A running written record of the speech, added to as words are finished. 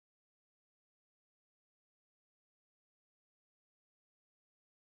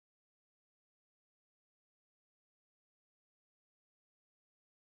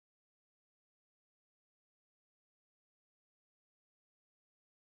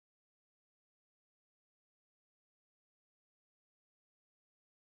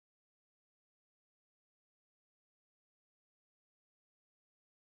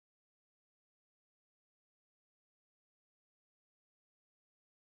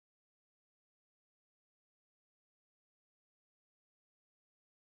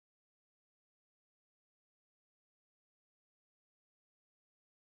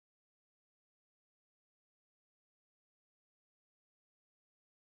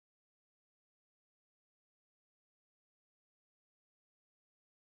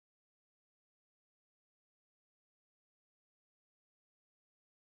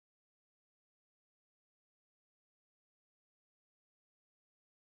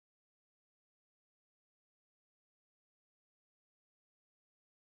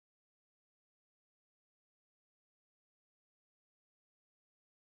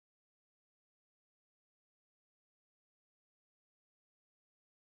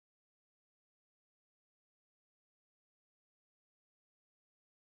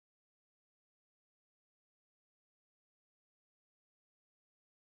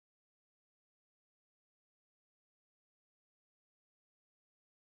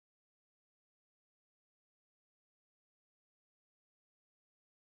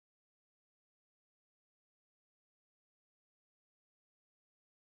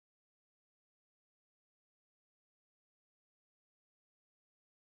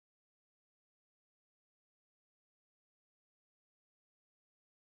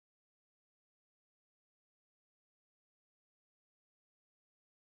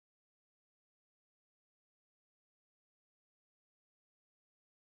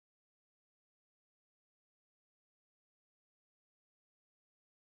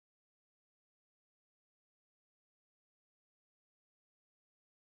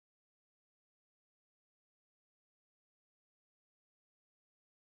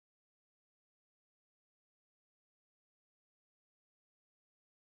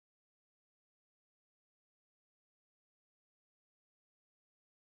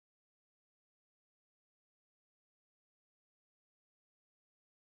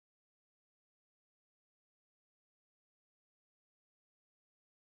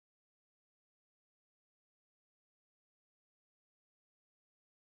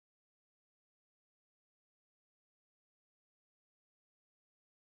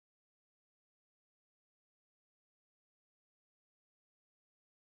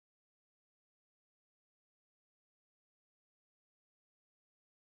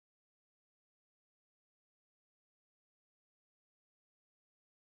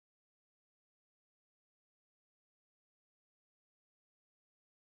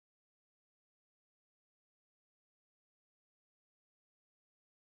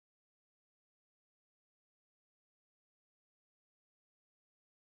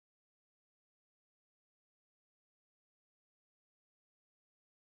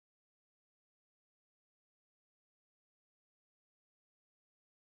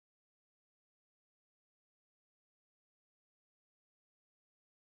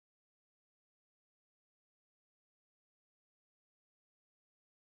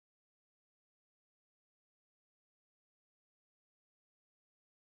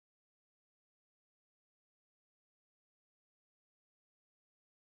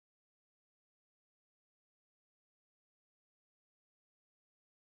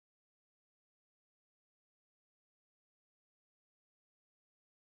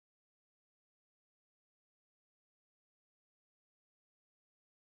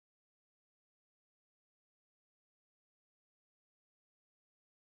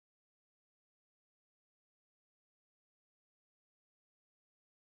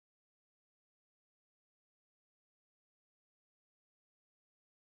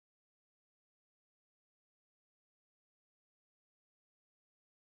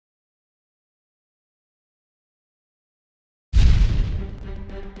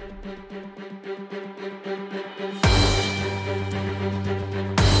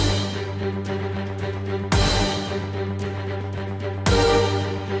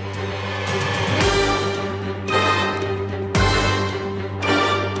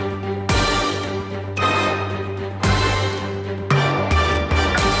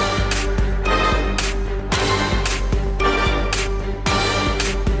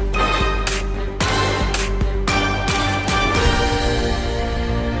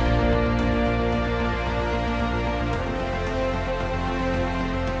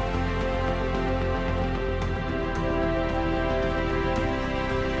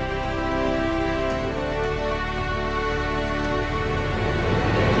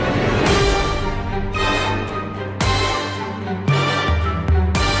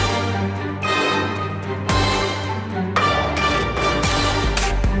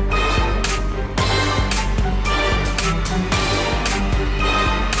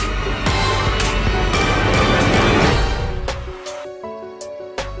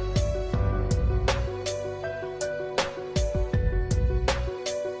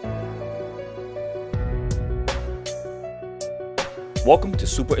Welcome to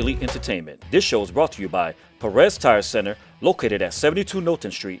Super Elite Entertainment. This show is brought to you by Perez Tire Center, located at 72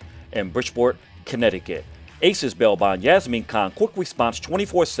 Knowlton Street in Bridgeport, Connecticut. Aces Bail Bond, Yasmin Khan, quick response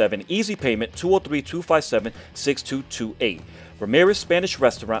 24/7, easy payment 203-257-6228. Ramirez Spanish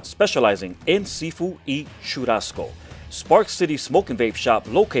Restaurant, specializing in seafood y churrasco. Spark City Smoke and Vape Shop,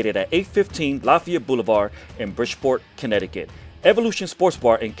 located at 815 Lafayette Boulevard in Bridgeport, Connecticut. Evolution Sports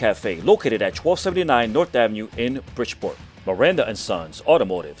Bar and Cafe, located at 1279 North Avenue in Bridgeport. Miranda & Sons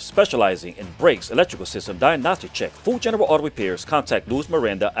Automotive, specializing in brakes, electrical system, diagnostic check, full general auto repairs. Contact Louis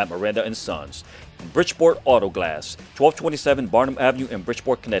Miranda at Miranda & Sons. Bridgeport Auto Glass, 1227 Barnum Avenue in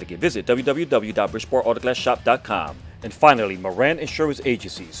Bridgeport, Connecticut. Visit www.bridgeportautoglassshop.com. And finally, Moran Insurance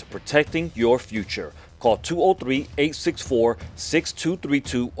Agencies, protecting your future. Call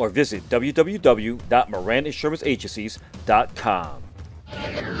 203-864-6232 or visit www.moraninsuranceenagencies.com.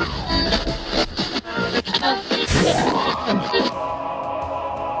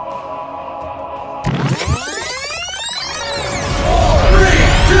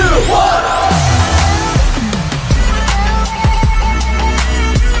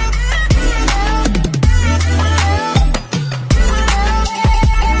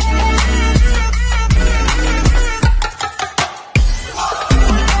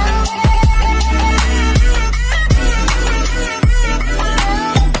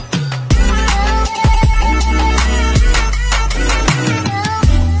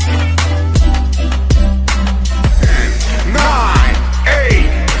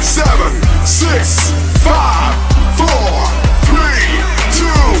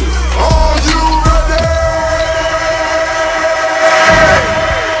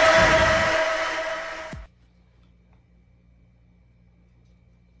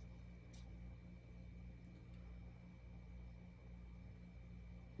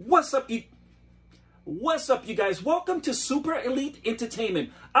 What's up, you guys? Welcome to Super Elite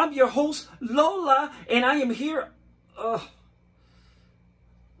Entertainment. I'm your host, Lola, and I am here.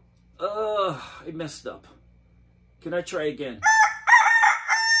 I messed up. Can I try again?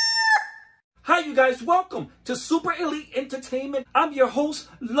 Hi, you guys. Welcome to Super Elite Entertainment. I'm your host,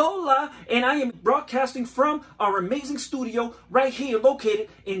 Lola, and I am broadcasting from our amazing studio right here located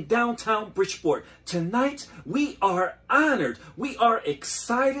in downtown Bridgeport. Tonight, we are honored. We are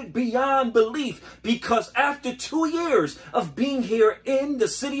excited beyond belief because after 2 years of being here in the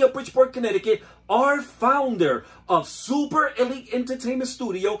city of Bridgeport, Connecticut, our founder of Super Elite Entertainment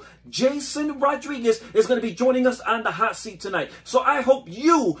Studio, Jason Rodriguez, is going to be joining us on the hot seat tonight. So I hope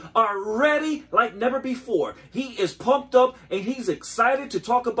you are ready like never before. He is pumped up and he's excited to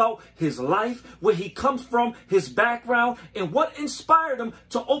talk about his life, where he comes from, his background, and what inspired him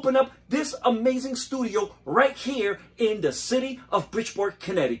to open up this amazing studio right here in the city of Bridgeport,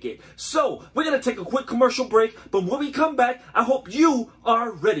 Connecticut. So we're going to take a quick commercial break, but when we come back, I hope you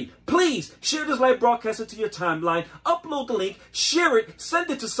are ready. Please share this live broadcast into your timeline, upload the link, share it,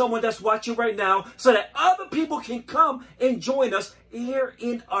 send it to someone that's watching right now so that other people can come and join us here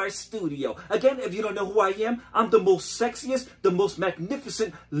in our studio. Again, if you don't know who I am, I'm the most sexiest, the most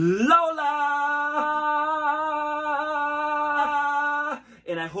magnificent Lola!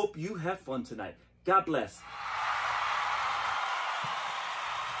 And I hope you have fun tonight. God bless.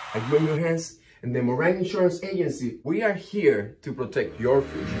 I join your hands and the Moran Insurance Agency. We are here to protect your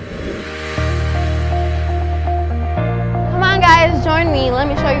future. Come on, guys, join me. Let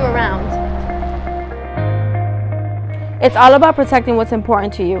me show you around. It's all about protecting what's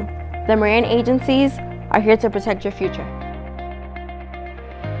important to you. The Moran Agencies are here to protect your future.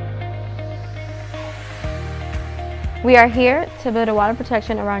 We are here to build a wall of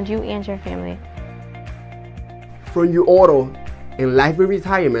protection around you and your family. From your auto and life and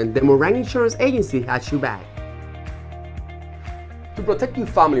retirement, the Moran Insurance Agency has you back. To protect your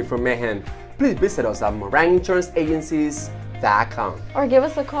family from mayhem, please visit us at moraninsuranceenagencies.com Or give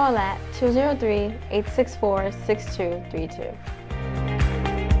us a call at 203-864-6232.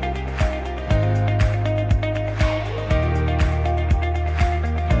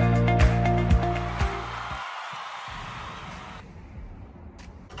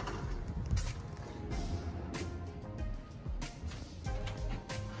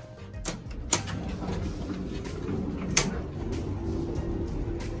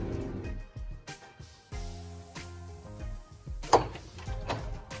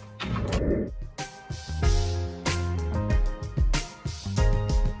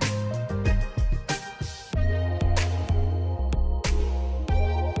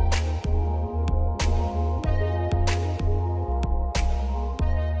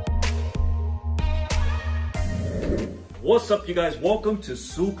 What's up, you guys? Welcome to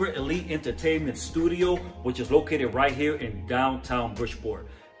Super Elite Entertainment Studio, which is located right here in downtown Bridgeport.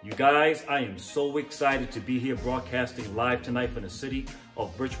 You guys, I am so excited to be here broadcasting live tonight from the city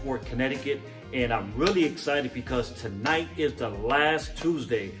of Bridgeport, Connecticut. And I'm really excited because tonight is the last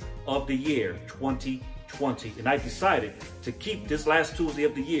Tuesday of the year 2020. And I decided to keep this last Tuesday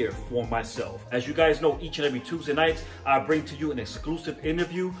of the year for myself. As you guys know, each and every Tuesday night, I bring to you an exclusive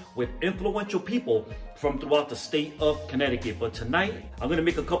interview with influential people from throughout the state of Connecticut. But tonight, I'm gonna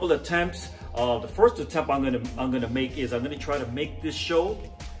make a couple of attempts. The first attempt I'm gonna make is I'm gonna try to make this show,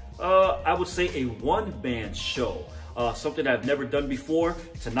 I would say a one-man show. Something I've never done before.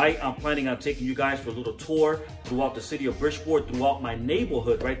 Tonight, I'm planning on taking you guys for a little tour throughout the city of Bridgeport, throughout my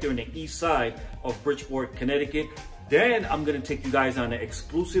neighborhood, right there in the east side of Bridgeport, Connecticut. Then I'm gonna take you guys on an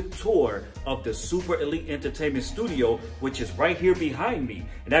exclusive tour of the Super Elite Entertainment Studio, which is right here behind me.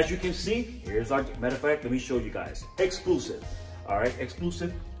 And as you can see, here's our, matter of fact, let me show you guys. Exclusive, all right,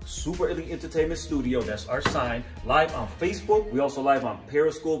 exclusive. Super Elite Entertainment Studio, that's our sign. Live on Facebook. We also live on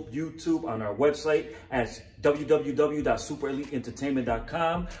Periscope, YouTube, on our website at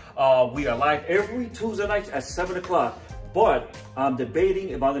www.supereliteentertainment.com. We are live every Tuesday nights at 7 o'clock, but I'm debating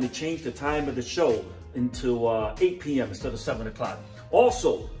if I'm going to change the time of the show into 8 p.m. instead of 7 o'clock.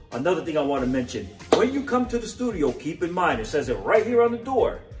 Also, another thing I want to mention, when you come to the studio, keep in mind, it says it right here on the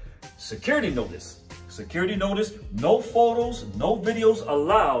door, security notice. Security notice, no photos, no videos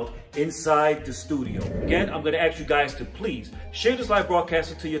allowed inside the studio. Again, I'm gonna ask you guys to please share this live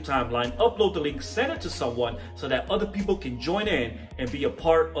broadcast to your timeline, upload the link, send it to someone so that other people can join in and be a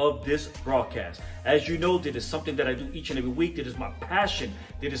part of this broadcast. As you know, that is something that I do each and every week. That is my passion.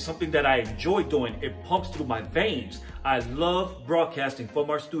 That is something that I enjoy doing. It pumps through my veins. I love broadcasting from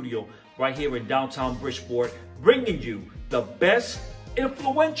our studio right here in downtown Bridgeport, bringing you the best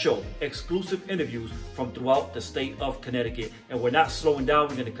influential exclusive interviews from throughout the state of Connecticut. And we're not slowing down.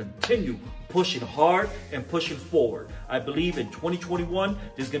 We're going to continue pushing hard and pushing forward. I believe in 2021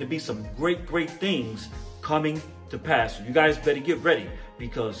 there's going to be some great things coming to pass. So you guys better get ready,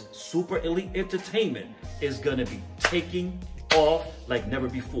 because Super Elite Entertainment is going to be taking off like never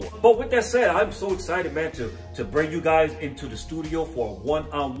before. But with that said, I'm so excited, man, to bring you guys into the studio for a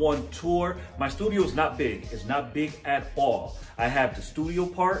one-on-one tour. My studio is not big. It's not big at all. I have the studio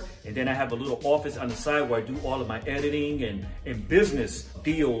part, and then I have a little office on the side where I do all of my editing and business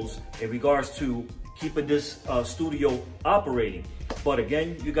deals in regards to keeping this studio operating. But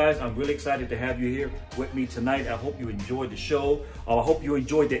again, you guys, I'm really excited to have you here with me tonight. I hope you enjoyed the show. I hope you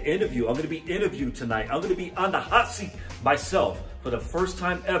enjoyed the interview. I'm going to be interviewed tonight. I'm going to be on the hot seat myself for the first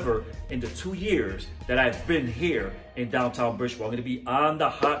time ever in the 2 years that I've been here in downtown Bridgeport. I'm going to be on the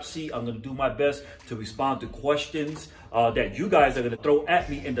hot seat. I'm going to do my best to respond to questions that you guys are going to throw at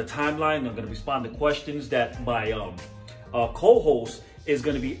me in the timeline. I'm going to respond to questions that my co-host is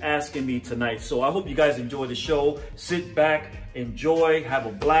going to be asking me tonight. So I hope you guys enjoy the show. Sit back, enjoy, have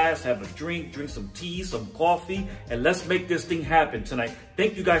a blast, have a drink some tea, some coffee, and let's make this thing happen tonight.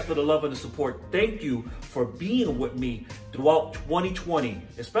 Thank you guys for the love and the support. Thank you for being with me throughout 2020,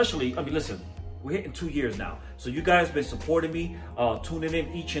 especially, I mean, listen, we're hitting 2 years now. So you guys been supporting me, tuning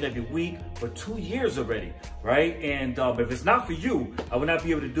in each and every week for 2 years already, right? And if it's not for you, I would not be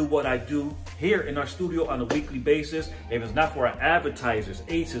able to do what I do here in our studio on a weekly basis. If it's not for our advertisers,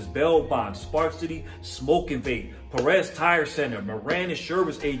 Aces, Bell Bond, Spark City, Smoke and Vape, Perez Tire Center, Moran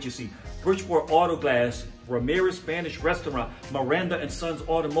Insurance Agency, Bridgeport Auto Glass, Ramirez Spanish Restaurant, Miranda and Sons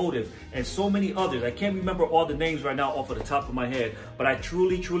Automotive, and so many others. I can't remember all the names right now off of the top of my head, but I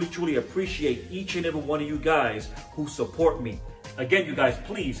truly appreciate each and every one of you guys who support me. Again, you guys,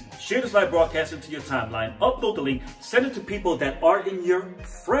 please share this live broadcast into your timeline, upload the link, send it to people that are in your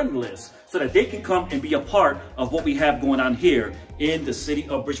friend list so that they can come and be a part of what we have going on here in the city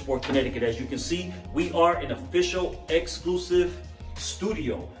of Bridgeport, Connecticut. As you can see, we are an official exclusive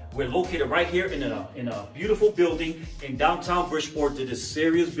studio. We're located right here in a beautiful building in downtown Bridgeport. That is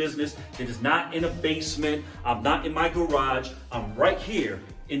serious business. It is not in a basement. I'm not in my garage. I'm right here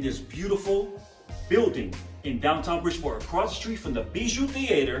in this beautiful building in downtown Bridgeport, across the street from the Bijou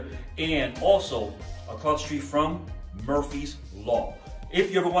Theater and also across the street from Murphy's Law.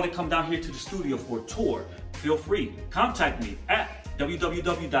 If you ever want to come down here to the studio for a tour, feel free. Contact me at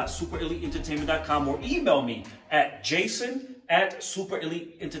www.supereliteentertainment.com or email me at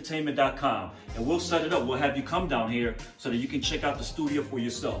jason@supereliteentertainment.com, and we'll set it up. We'll have you come down here so that you can check out the studio for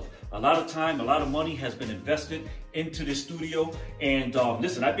yourself. A lot of time, a lot of money has been invested into this studio. And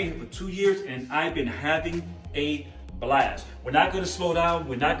listen, I've been here for 2 years and I've been having a blast. We're not going to slow down.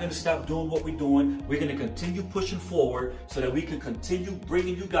 We're not going to stop doing what we're doing. We're going to continue pushing forward so that we can continue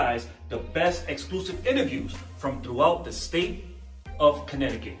bringing you guys the best exclusive interviews from throughout the state of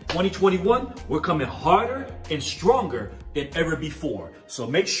Connecticut. 2021, we're coming harder and stronger than ever before. So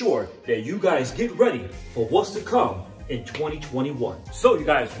make sure that you guys get ready for what's to come in 2021. So you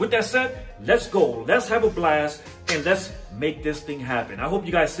guys, with that said, let's go. Let's have a blast and let's make this thing happen. I hope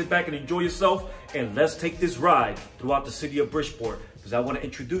you guys sit back and enjoy yourself, and let's take this ride throughout the city of Bridgeport, because I want to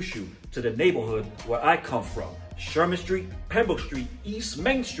introduce you to the neighborhood where I come from. Sherman Street, Pembroke Street, East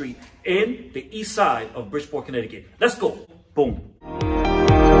Main Street, in the east side of Bridgeport, Connecticut. Let's go. Boom.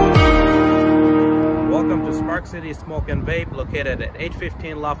 Welcome to Spark City Smoke and Vape, located at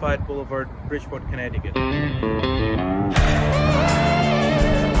 815 Lafayette Boulevard, Bridgeport, Connecticut.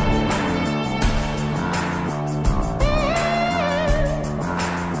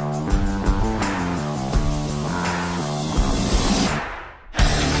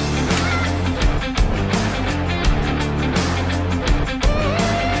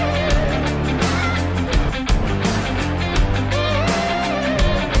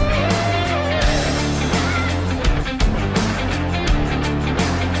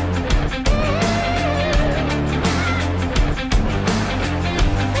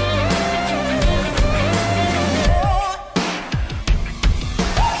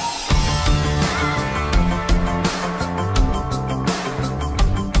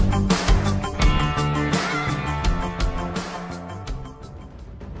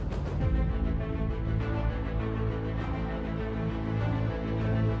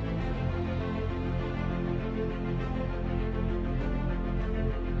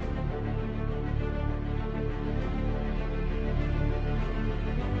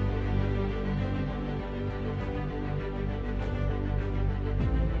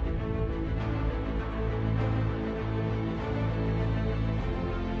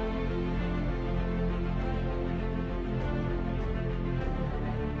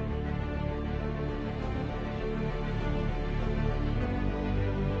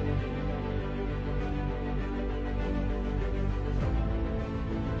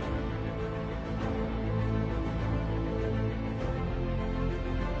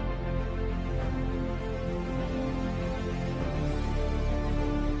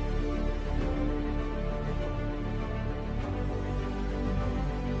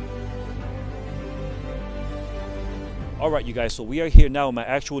 All right, you guys, so we are here now in my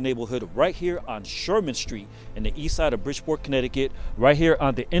actual neighborhood right here on Sherman Street in the east side of Bridgeport, Connecticut, right here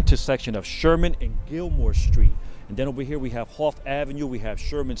on the intersection of Sherman and Gilmore Street. And then over here we have Hoff Avenue, we have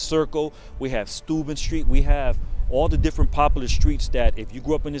Sherman Circle, we have Steuben Street, we have all the different popular streets that if you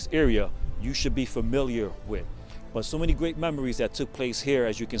grew up in this area, you should be familiar with. But so many great memories that took place here.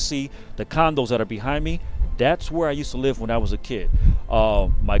 As you can see, the condos that are behind me, that's where I used to live when I was a kid.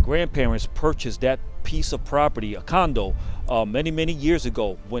 My grandparents purchased that piece of property, a condo, many years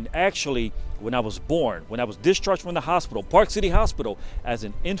ago, when I was born, when I was discharged from the hospital, Park City Hospital, as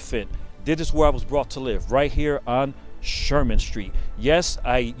an infant. This is where I was brought to live, right here on Sherman Street. Yes,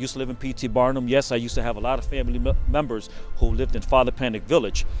 I used to live in P.T. Barnum. Yes, I used to have a lot of family members who lived in Father Panic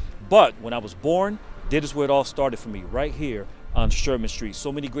Village. But when I was born, this is where it all started for me, right here on Sherman Street.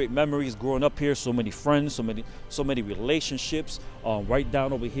 So many great memories growing up here, so many friends, so many relationships. Right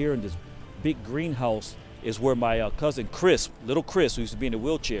down over here in this big greenhouse is where my cousin Chris, little Chris, who used to be in a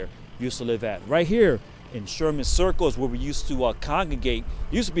wheelchair, used to live at. Right here in Sherman Circle is where we used to congregate.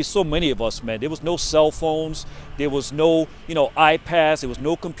 There used to be so many of us, man. There was no cell phones. There was no, iPads. There was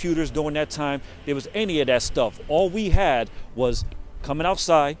no computers during that time. There was any of that stuff. All we had was coming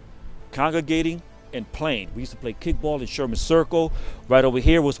outside, congregating, and playing. We used to play kickball in Sherman Circle. Right over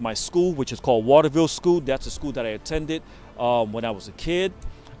here was my school, which is called Waterville School. That's the school that I attended when I was a kid.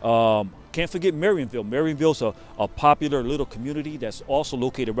 Can't forget Marionville. Marionville's a popular little community that's also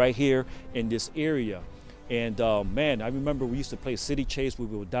located right here in this area. And man, I remember we used to play city chase. We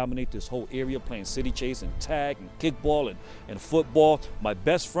would dominate this whole area playing city chase and tag and kickball and football. My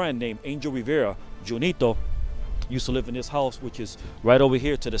best friend named Angel Rivera, Junito, used to live in this house, which is right over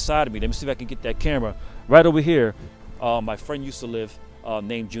here to the side of me. Let me see if I can get that camera. Right over here, my friend used to live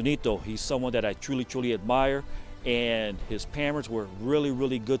named Junito. He's someone that I truly admire. And his parents were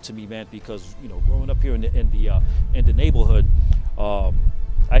really good to me, man, because growing up here in the neighborhood,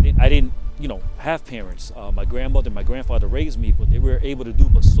 I didn't have parents. My grandmother and my grandfather raised me, but they were able to do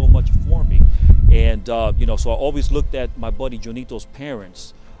but so much for me. And so I always looked at my buddy Junito's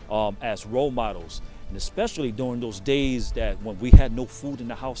parents as role models, and especially during those days that when we had no food in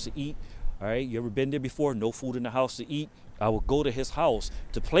the house to eat. All right, you ever been there before? No food in the house to eat. I would go to his house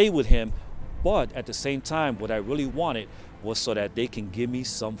to play with him But at the same time, what I really wanted was so that they can give me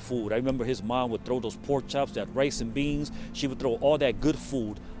some food. I remember his mom would throw those pork chops, that rice and beans. She would throw all that good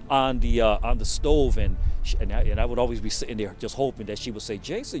food on the stove, and I would always be sitting there just hoping that she would say,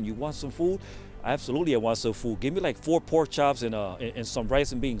 "Jason, you want some food?" Absolutely, I want some food. Give me like 4 pork chops and some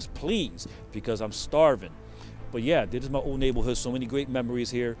rice and beans, please, because I'm starving. But yeah, this is my old neighborhood. So many great memories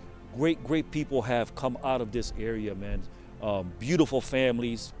here. Great people have come out of this area, man. Beautiful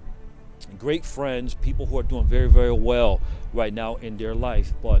families, great friends, people who are doing very well right now in their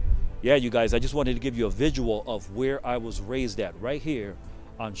life. But yeah, you guys, I just wanted to give you a visual of where I was raised at, right here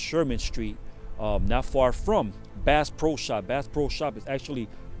on Sherman Street, not far from Bass Pro Shop. Bass Pro Shop is actually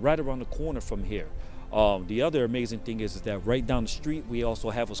right around the corner from here. The other amazing thing is that right down the street we also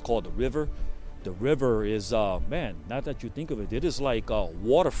have what's called the river. The river is, man, not that you think of it, it is like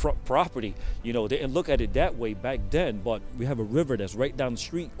waterfront property. You know, they didn't look at it that way back then, but we have a river that's right down the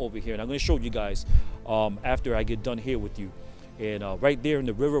street over here. And I'm going to show you guys after I get done here with you. And right there in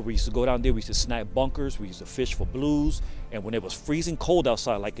the river, we used to go down there, we used to snap bunkers, we used to fish for blues. And when it was freezing cold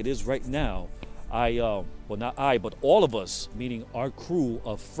outside like it is right now, well, not I, but all of us, meaning our crew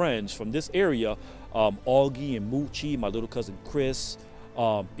of friends from this area, Augie and Moochie, my little cousin Chris,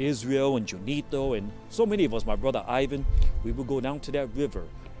 Israel and Junito, and so many of us, my brother Ivan, we would go down to that river,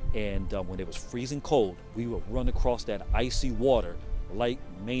 and when it was freezing cold, we would run across that icy water like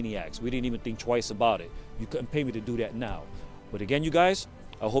maniacs. We didn't even think twice about it. You couldn't pay me to do that now. But again, you guys,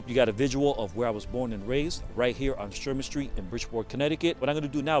 I hope you got a visual of where I was born and raised, right here on Sherman Street in Bridgeport, Connecticut. What I'm going to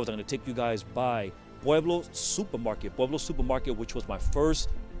do now is I'm going to take you guys by Pueblo Supermarket. Pueblo Supermarket, which was my first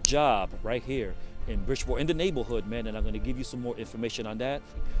job right here in Bridgeport, in the neighborhood, man. And I'm going to give you some more information on that.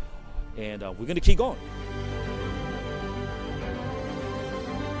 And we're going to keep going.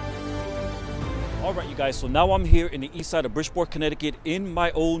 All right, you guys, so now I'm here in the east side of Bridgeport, Connecticut, in my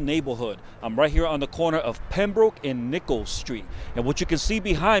old neighborhood. I'm right here on the corner of Pembroke and Nichols Street. And what you can see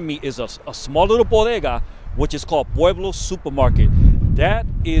behind me is a small little bodega, which is called Pueblo Supermarket. That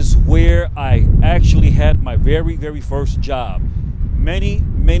is where I actually had my very first job. Many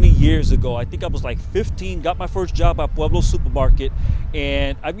years ago. I think I was like 15, got my first job at Pueblo Supermarket.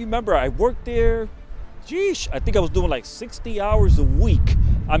 And I remember I worked there, geesh, I think I was doing like 60 hours a week.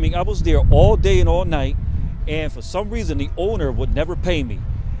 I mean, I was there all day and all night, and for some reason the owner would never pay me.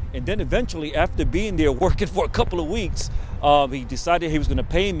 And then eventually, after being there working for a couple of weeks, he decided he was going to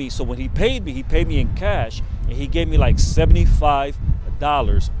pay me. So when he paid me in cash, and he gave me like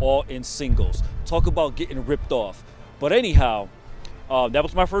 $75 all in singles. Talk about getting ripped off. But anyhow, that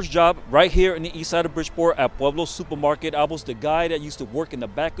was my first job right here in the east side of Bridgeport at Pueblo Supermarket. I was the guy that used to work in the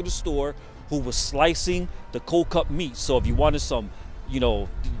back of the store who was slicing the cold cut meat. So if you wanted some, you know,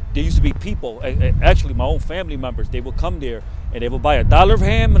 there used to be people, actually my own family members, they would come there and they would buy $1 of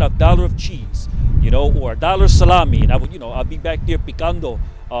ham and $1 of cheese, you know, or $1 salami. And I would, you know, I'd be back there picando,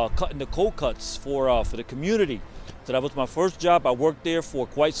 cutting the cold cuts for the community. So that was my first job. I worked there for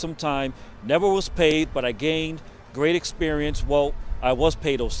quite some time, never was paid, but I gained great experience. Well, I was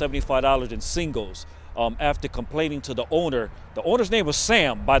paid those $75 in singles. After complaining to the owner. The owner's name was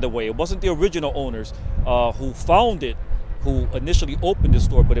Sam, by the way. It wasn't the original owners who found it, who initially opened the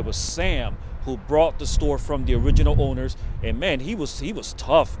store, but it was Sam who brought the store from the original owners. And man, he was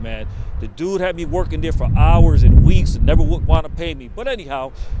tough, man. The dude had me working there for hours and weeks and never would want to pay me. But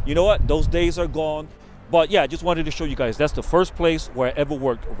anyhow, you know what? Those days are gone. But yeah, I just wanted to show you guys. That's the first place where I ever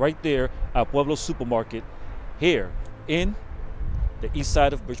worked, right there at Pueblo Supermarket here in the east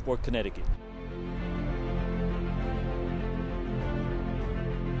side of Bridgeport, Connecticut.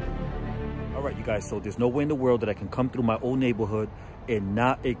 All right, you guys, so there's no way in the world that I can come through my old neighborhood and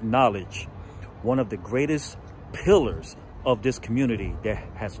not acknowledge one of the greatest pillars of this community that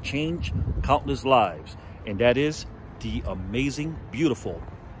has changed countless lives, and that is the amazing, beautiful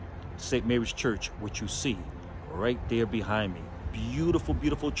St. Mary's Church, which you see right there behind me.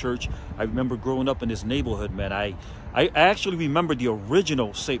 Beautiful church. I remember growing up in this neighborhood, man. I actually remember the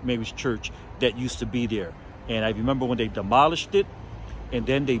original St. Mary's Church that used to be there, and I remember when they demolished it and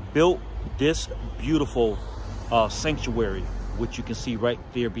then they built this beautiful sanctuary, which you can see right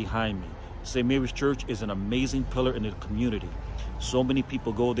there behind me. St. Mary's Church is an amazing pillar in the community. So many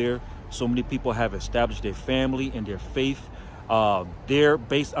people go there. So many people have established their family and their faith there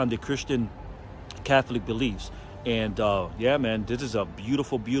based on the Christian Catholic beliefs. And yeah, man, this is a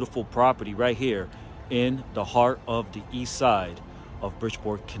beautiful property right here in the heart of the east side of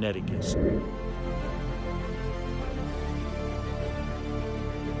Bridgeport, Connecticut.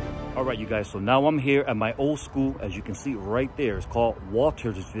 All right, you guys, so now I'm here at my old school. As you can see right there, it's called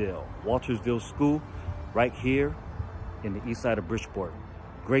Waltersville School, right here in the east side of Bridgeport.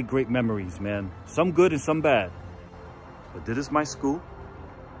 great memories, man. Some good and some bad. But this is my school.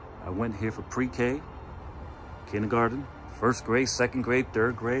 I went here for pre-K, kindergarten, 1st grade, 2nd grade,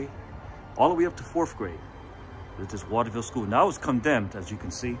 3rd grade, all the way up to 4th grade. This is Waterville School. Now it's condemned, as you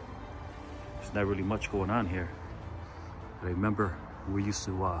can see. There's not really much going on here. I remember we used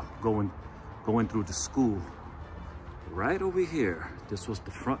to going through the school right over here. This was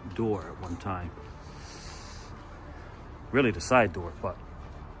the front door at one time. Really the side door, but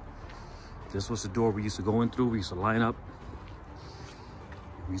this was the door we used to go in through. We used to line up.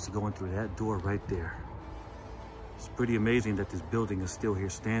 We used to go in through that door right there. It's pretty amazing that this building is still here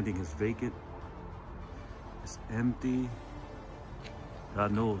standing. It's vacant. It's empty.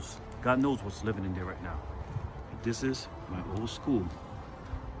 God knows what's living in there right now. But this is my old school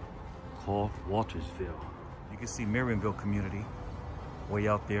called Waltersville. You can see Marionville community way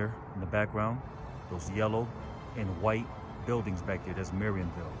out there in the background. Those yellow and white buildings back there, that's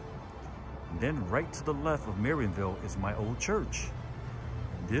Marionville. And then right to the left of Marionville is my old church.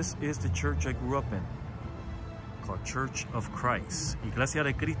 This is the church I grew up in, called Church of Christ, Iglesia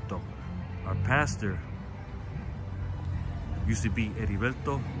de Cristo. Our pastor used to be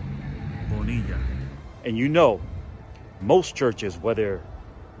Heriberto Bonilla. And you know, most churches, whether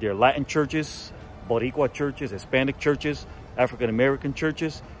they're Latin churches, Boricua churches, Hispanic churches, African American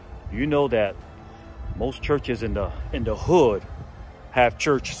churches, you know that most churches in the hood have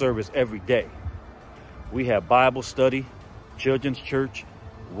church service every day. We have Bible study, children's church,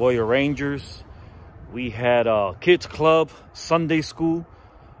 Royal Rangers. We had kids club, Sunday school,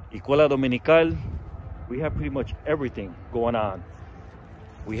 Escuela Dominical. We have pretty much everything going on.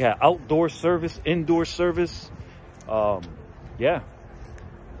 We had outdoor service, indoor service. Yeah.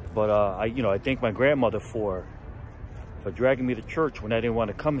 But I thank my grandmother for dragging me to church when I didn't want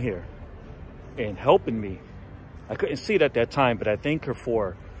to come here and helping me. I couldn't see it at that time, but I thank her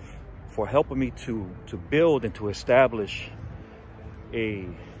for helping me to build and to establish a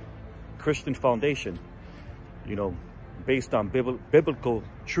Christian foundation, you know, based on biblical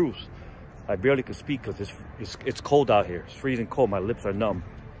truths. I barely could speak because it's cold out here. It's freezing cold. My lips are numb.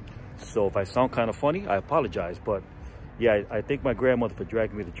 So if I sound kind of funny, I apologize. But yeah, I thank my grandmother for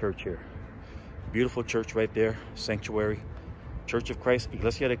dragging me to church here. Beautiful church right there, sanctuary, Church of Christ,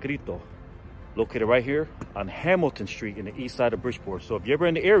 Iglesia de Cristo, located right here on Hamilton Street in the east side of Bridgeport. So if you're ever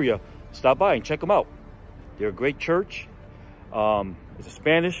in the area, stop by and check them out. They're a great church. It's a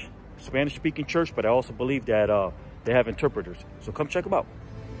Spanish-speaking church, but I also believe that they have interpreters. So come check them out.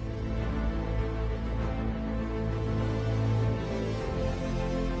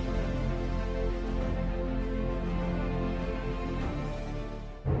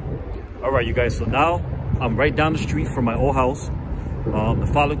 All right, you guys, so now I'm right down the street from my old house, the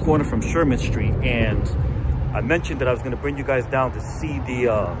following corner from Sherman Street. And I mentioned that I was gonna bring you guys down to see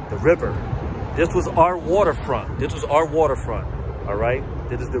the river. This was our waterfront. This was our waterfront, all right?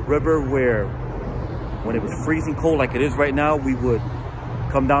 This is the river where, when it was freezing cold like it is right now, we would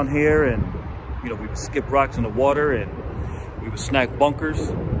come down here and, you know, we would skip rocks in the water and we would snag bunkers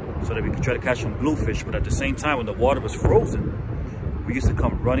so that we could try to catch some bluefish. But at the same time, when the water was frozen, we used to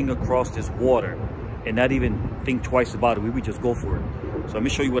come running across this water and not even think twice about it. We would just go for it. So let me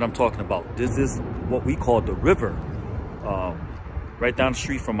show you what I'm talking about. This is what we call the river, right down the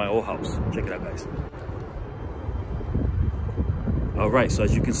street from my old house. Check it out, guys. All right, so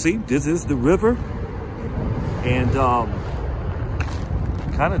as you can see, this is the river, and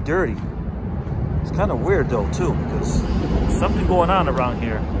kind of dirty. It's kind of weird though too, because there's something going on around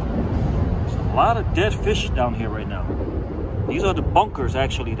here. There's a lot of dead fish down here right now. These are the bunkers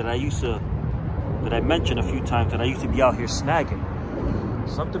actually that I mentioned a few times that I used to be out here snagging.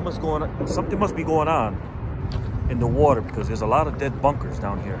 Something must be going on in the water, because there's a lot of dead bunkers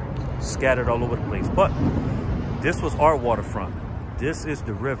down here scattered all over the place. But this was our waterfront. This is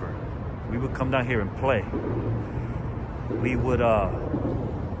the river. We would come down here and play. We would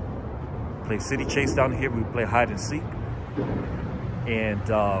play city chase down here. We would play hide and seek. And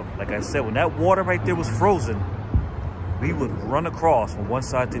like I said, when that water right there was frozen, we would run across from one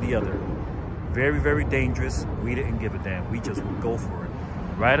side to the other. Very, very dangerous. We didn't give a damn. We just would go for it.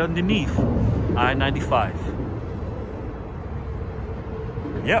 Right underneath I-95.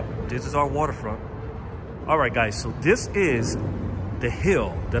 Yep, this is our waterfront. All right, guys, so this is the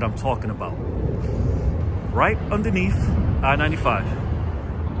hill that I'm talking about. Right underneath I-95.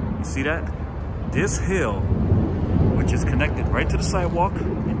 You see that? This hill, which is connected right to the sidewalk,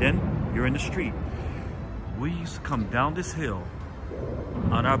 and then you're in the street. We used to come down this hill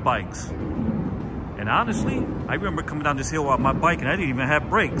on our bikes. And honestly, I remember coming down this hill on my bike and I didn't even have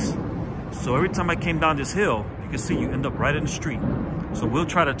brakes. So every time I came down this hill, you can see you end up right in the street. So we'll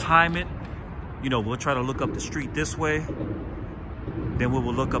try to time it. You know, we'll try to look up the street this way. Then we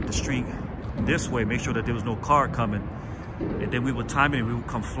will look up the street this way, make sure that there was no car coming. And then we will time it and we will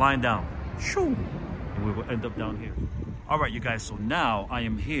come flying down. Shoo! And we will end up down here. All right, you guys, so now I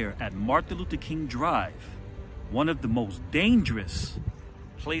am here at Martin Luther King Drive, one of the most dangerous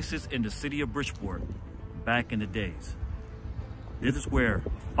places in the city of Bridgeport back in the days. This is where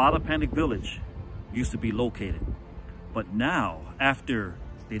Father Panic Village used to be located. But now, after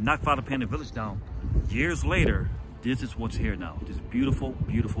they knocked Father Panic Village down, years later, this is what's here now. This beautiful,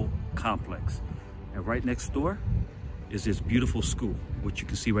 beautiful complex. And right next door is this beautiful school, which you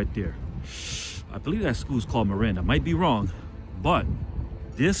can see right there. I believe that school is called Miranda. I might be wrong, but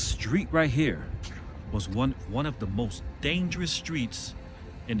this street right here was one of the most dangerous streets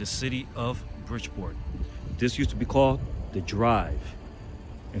in the city of Bridgeport. This used to be called the Drive.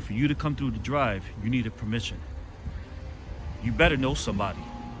 And for you to come through the Drive, you needed permission. You better know somebody.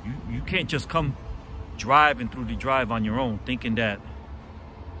 You can't just come driving through the Drive on your own thinking that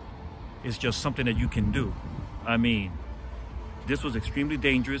it's just something that you can do. I mean, this was extremely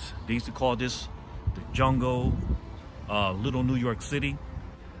dangerous. They used to call this the jungle, little New York City.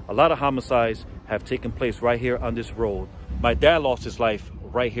 A lot of homicides have taken place right here on this road. My dad lost his life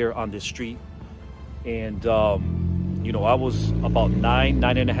right here on this street. And, you know, I was about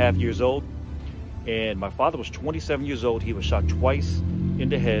 9.5 years old. And my father was 27 years old. He was shot twice in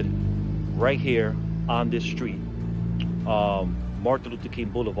the head right here on this street, Martin Luther King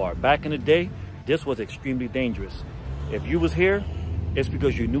Boulevard. Back in the day, this was extremely dangerous. If you was here, it's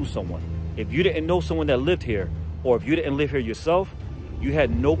because you knew someone. If you didn't know someone that lived here, or if you didn't live here yourself, you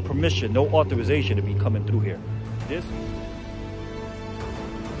had no permission, no authorization to be coming through here. This.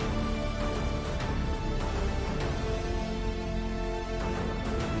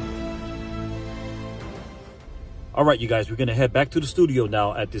 All right, you guys, we're going to head back to the studio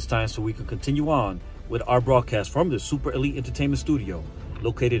now at this time so we can continue on with our broadcast from the Super Elite Entertainment Studio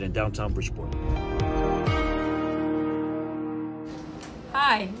located in downtown Bridgeport.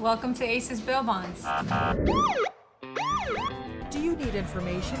 Hi, welcome to Aces Bail Bonds. Do you need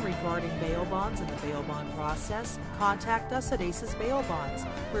information regarding bail bonds and the bail bond process? Contact us at Aces Bail Bonds,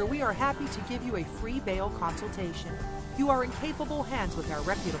 where we are happy to give you a free bail consultation. You are in capable hands with our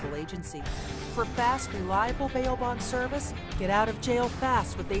reputable agency. For fast, reliable bail bond service, get out of jail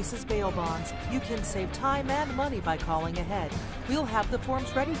fast with Aces Bail Bonds. You can save time and money by calling ahead. We'll have the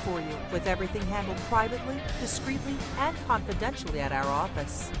forms ready for you, with everything handled privately, discreetly, and confidentially at our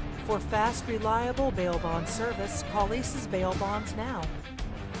office. For fast, reliable bail bond service, call Aces Bail Bonds now.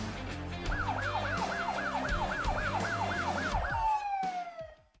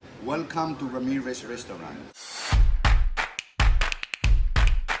 Welcome to Ramirez Restaurant.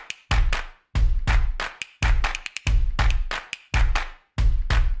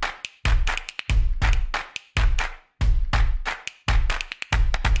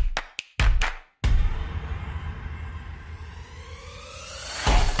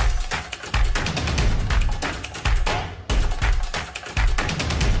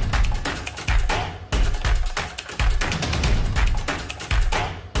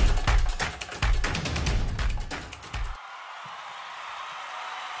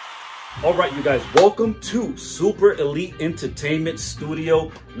 All right, you guys, welcome to Super Elite Entertainment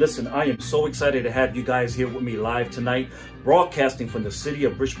Studio. Listen, I am so excited to have you guys here with me live tonight, broadcasting from the city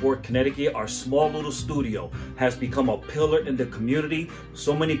of Bridgeport, Connecticut. Our small little studio has become a pillar in the community.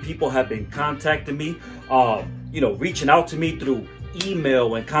 So many people have been contacting me, reaching out to me through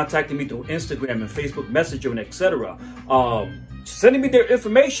email and contacting me through Instagram and Facebook Messenger and etc. Sending me their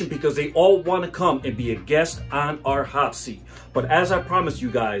information because they all want to come and be a guest on our hot seat. But as I promised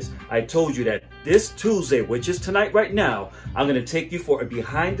you guys, I told you that this Tuesday, which is tonight right now, I'm going to take you for a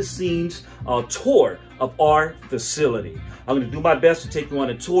behind the scenes tour of our facility. I'm going to do my best to take you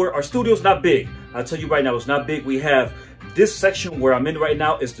on a tour. Our studio's not big. I'll tell you right now, it's not big. We have this section where I'm in right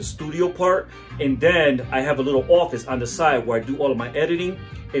now is the studio part. And then I have a little office on the side where I do all of my editing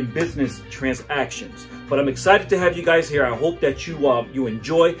and business transactions. But I'm excited to have you guys here. I hope that you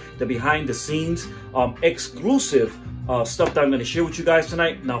enjoy the behind the scenes exclusive stuff that I'm going to share with you guys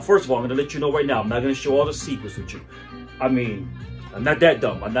tonight. Now, first of all, I'm going to let you know right now, I'm not going to share all the secrets with you. I mean, I'm not that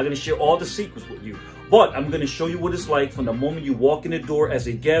dumb. I'm not going to share all the secrets with you. But I'm going to show you what it's like from the moment you walk in the door as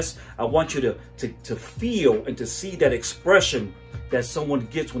a guest. I want you to feel and to see that expression that someone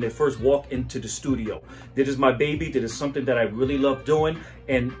gets when they first walk into the studio. This is my baby. This is something that I really love doing,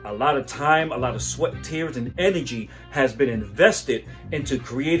 and a lot of time, a lot of sweat, tears, and energy has been invested into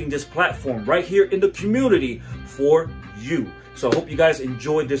creating this platform right here in the community for you. So I hope you guys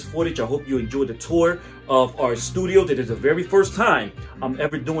enjoyed this footage. I hope you enjoyed the tour of our studio. That is the very first time I'm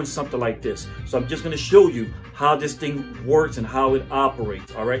ever doing something like this. So I'm just gonna show you how this thing works and how it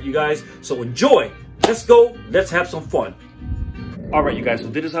operates. All right, you guys, so enjoy. Let's go, let's have some fun. All right, you guys, so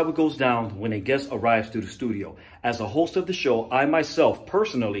this is how it goes down when a guest arrives to the studio. As a host of the show, I myself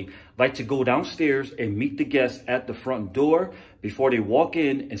personally like to go downstairs and meet the guests at the front door before they walk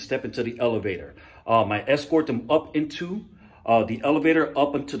in and step into the elevator. I escort them up into the elevator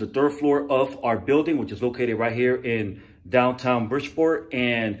up into the 3rd floor of our building, which is located right here in downtown Bridgeport,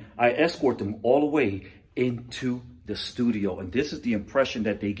 and I escort them all the way into the studio. And this is the impression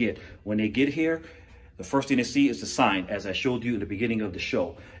that they get when they get here. The first thing they see is the sign, as I showed you in the beginning of the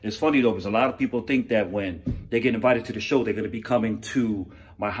show. It's funny though, because a lot of people think that when they get invited to the show, they're going to be coming to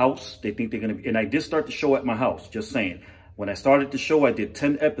my house. They think they're going to be, and I did start the show at my house, just saying. When I started the show, I did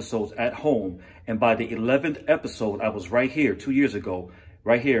 10 episodes at home. And by the 11th episode, I was right here 2 years ago,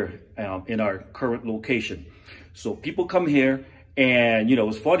 right here in our current location. So people come here and, you know,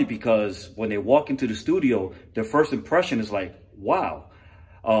 it's funny because when they walk into the studio, their first impression is like, wow.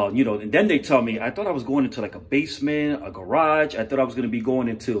 You know, and then they tell me, I thought I was going into like a basement, a garage. I thought I was going to be going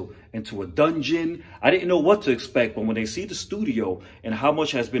into a dungeon. I didn't know what to expect. But when they see the studio and how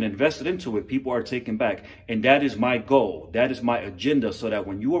much has been invested into it, people are taken back. And that is my goal. That is my agenda. So that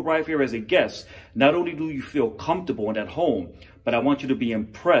when you arrive here as a guest, not only do you feel comfortable and at home, but I want you to be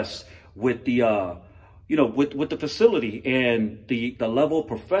impressed with the, you know, with the facility and the level of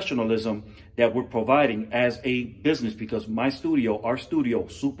professionalism that we're providing as a business, because my studio, our studio,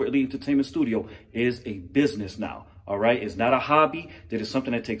 Super Elite Entertainment Studio, is a business now. All right. It's not a hobby. That is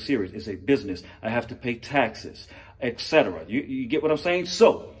something I take serious. It's a business. I have to pay taxes, etc. You get what I'm saying?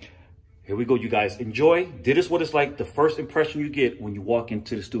 So here we go, you guys. Enjoy. This is what it's like, the first impression you get when you walk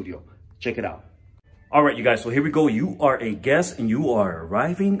into the studio. Check it out. All right, you guys, so here we go. You are a guest and you are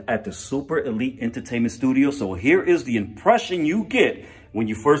arriving at the Super Elite Entertainment Studio. So here is the impression you get when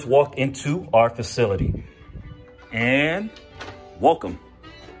you first walk into our facility. And welcome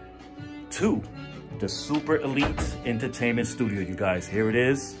to the Super Elite Entertainment Studio, you guys. Here it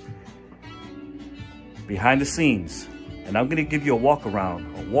is, behind the scenes. And I'm gonna give you a walk around,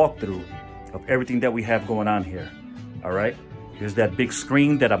 a walkthrough of everything that we have going on here. All right, here's that big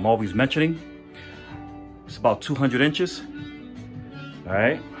screen that I'm always mentioning. It's about 200 inches. All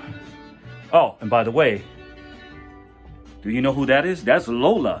right. Oh, and by the way, do you know who that is? That's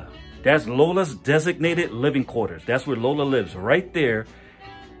Lola. That's Lola's designated living quarters. That's where Lola lives, right there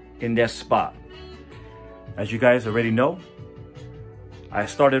in that spot. As you guys already know, I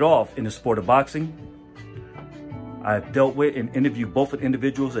started off in the sport of boxing. I've dealt with and interviewed both of the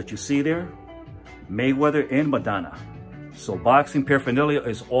individuals that you see there, Mayweather and Madonna. So boxing paraphernalia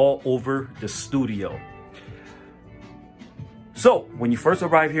is all over the studio. So when you first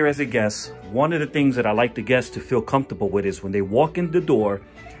arrive here as a guest, one of the things that I like the guests to feel comfortable with is when they walk in the door,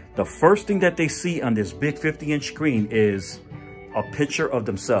 the first thing that they see on this big 50-inch screen is a picture of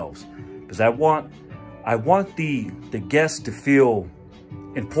themselves. Because I want the guests to feel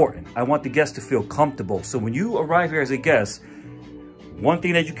important. I want the guests to feel comfortable. So when you arrive here as a guest, one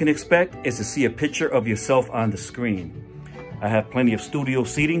thing that you can expect is to see a picture of yourself on the screen. I have plenty of studio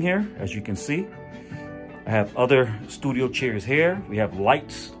seating here, as you can see. I have other studio chairs here. We have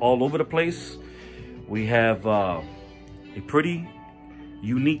lights all over the place. We have a pretty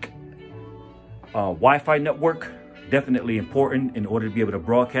unique Wi-Fi network, definitely important in order to be able to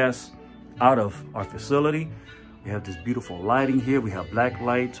broadcast out of our facility. We have this beautiful lighting here. We have black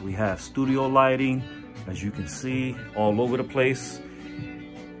lights. We have studio lighting, as you can see, all over the place.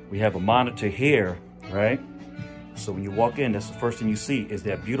 We have a monitor here, right? So when you walk in, that's the first thing you see is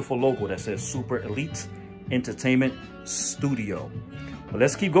that beautiful logo that says Super Elite Entertainment Studio. But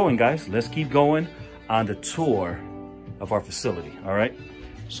let's keep going, guys. Let's keep going on the tour of our facility. All right.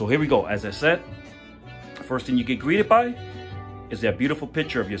 So here we go. As I said, first thing you get greeted by is that beautiful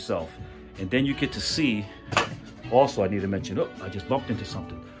picture of yourself. And then you get to see, also I need to mention, oh, I just bumped into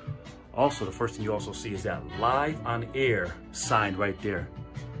something. Also, the first thing you also see is that live on air sign right there.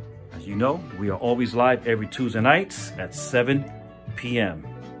 As you know, we are always live every Tuesday nights at 7 p.m.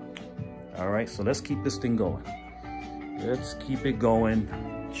 All right, so let's keep this thing going. Let's keep it going.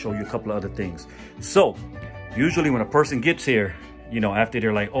 Show you a couple of other things. So usually when a person gets here, you know, after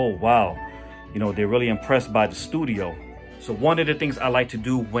they're like, oh, wow, you know, they're really impressed by the studio. So one of the things I like to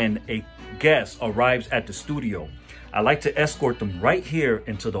do when a guest arrives at the studio, I like to escort them right here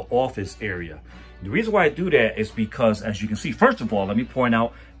into the office area. The reason why I do that is because, as you can see, first of all, let me point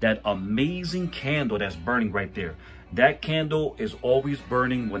out that amazing candle that's burning right there. That candle is always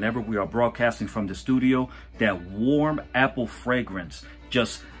burning whenever we are broadcasting from the studio. That warm apple fragrance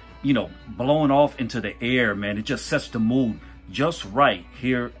just, you know, blowing off into the air, man. It just sets the mood just right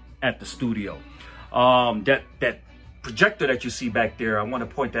here at the studio. That projector that you see back there, I want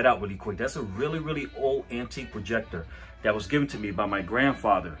to point that out really quick. That's a really old antique projector that was given to me by my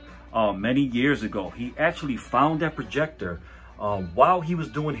grandfather many years ago. He actually found that projector while he was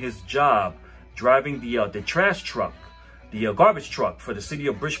doing his job driving the trash truck, the garbage truck for the city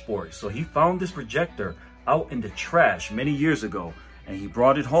of Bridgeport. So he found this projector out in the trash many years ago, and he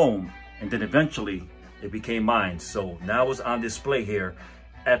brought it home, and then eventually it became mine. So now it's on display here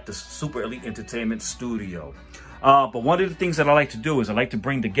at the Super Elite Entertainment studio. But one of the things that I like to do is I like to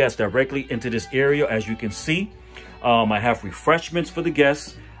bring the guests directly into this area. As you can see, I have refreshments for the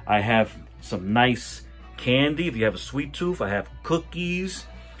guests. I have some nice candy if you have a sweet tooth. I have cookies,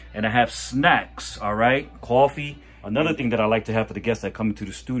 and I have snacks, all right? Coffee. Another thing that I like to have for the guests that come into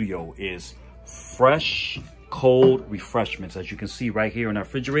the studio is fresh, cold refreshments. As you can see right here in our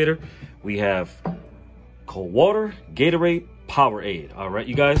refrigerator, we have cold water, Gatorade, Powerade, all right,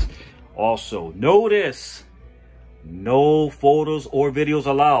 you guys? Also, notice no photos or videos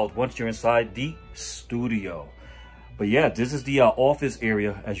allowed once you're inside the studio. But yeah, this is the office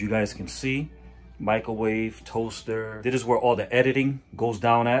area, as you guys can see. Microwave, toaster. This is where all the editing goes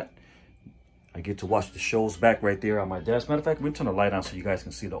down at. I get to watch the shows back right there on my desk. Matter of fact, we'll turn the light on so you guys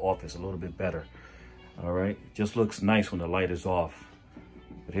can see the office a little bit better. All right, just looks nice when the light is off.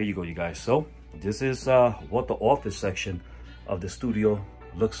 But here you go, you guys. So this is what the office section of the studio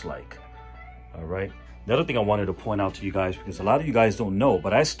looks like. All right. The other thing I wanted to point out to you guys, because a lot of you guys don't know,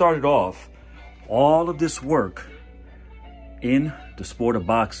 but I started off all of this work in the sport of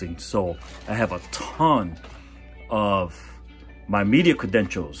boxing. So I have a ton of my media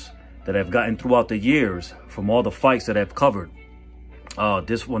credentials that I've gotten throughout the years from all the fights that I've covered.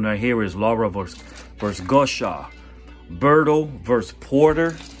 This one right here is Lara versus Gosha, Berto versus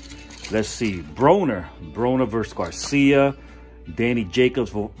Porter. Let's see, Broner versus Garcia, Danny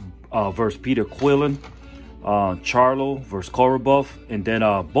Jacobs versus Peter Quillen, Charlo versus Korobov, and then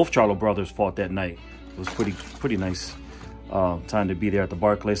both Charlo brothers fought that night. It was pretty nice time to be there at the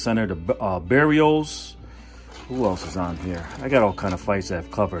Barclays Center. The Barrios, who else is on here? I got all kind of fights that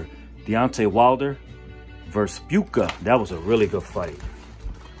I've covered. Deontay Wilder versus Buka. That was a really good fight.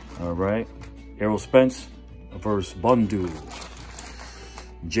 All right. Errol Spence versus Bundu.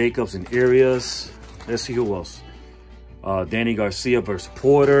 Jacobs and Arias. Let's see who else. Danny Garcia versus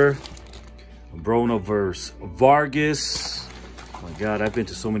Porter. Broner versus Vargas. Oh my God, I've been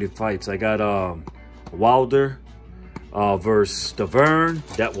to so many fights. I got Wilder versus Stavern.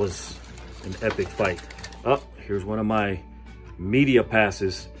 That was an epic fight. Oh, here's one of my media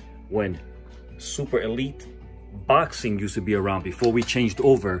passes when Super Elite Boxing used to be around before we changed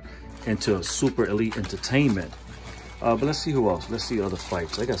over into Super Elite Entertainment. But let's see who else. Let's see other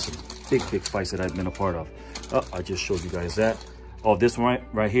fights. I got some big fights that I've been a part of. Oh, I just showed you guys that. Oh, this one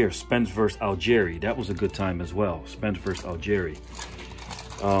right here, Spence versus Algieri. That was a good time as well. Spence versus Algieri.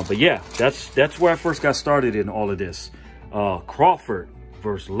 But yeah, that's where I first got started in all of this. Crawford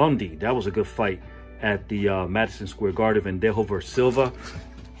versus Lundy. That was a good fight at the Madison Square Garden. Vendejo versus Silva.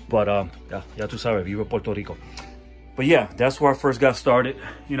 But ya tú sabes, viva Puerto Rico. But yeah, that's where I first got started,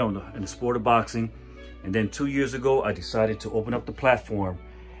 you know, in the sport of boxing. And then 2 years ago, I decided to open up the platform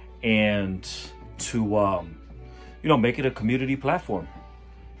and to, you know, make it a community platform.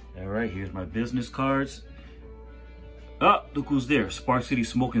 All right, here's my business cards. Ah, look who's there, Spark City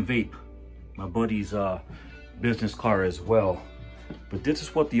Smoke and Vape. My buddy's business card as well. But this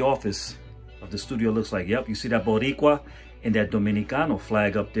is what the office of the studio looks like. Yep, you see that Boricua and that Dominicano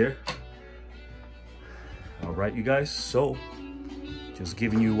flag up there. All right, you guys, so just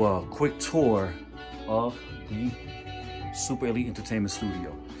giving you a quick tour of the Super Elite Entertainment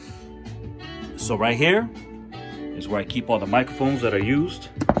Studio. So right here is where I keep all the microphones that are used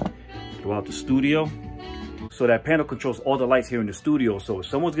throughout the studio. So that panel controls all the lights here in the studio. So if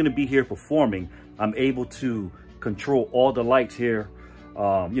someone's gonna be here performing, I'm able to control all the lights here,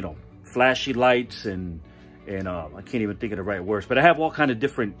 you know, flashy lights and I can't even think of the right words, but I have all kind of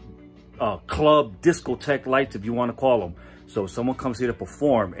different club discotheque lights, if you want to call them. So if someone comes here to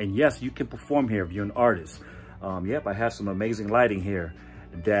perform, and yes, you can perform here if you're an artist. Yep, I have some amazing lighting here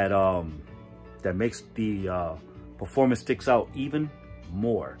that that makes the performance sticks out even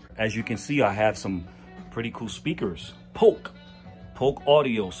more. As you can see, I have some pretty cool speakers. Polk Polk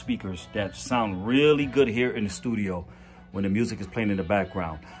Audio speakers that sound really good here in the studio when the music is playing in the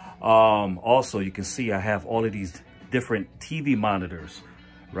background. Also, you can see I have all of these different TV monitors,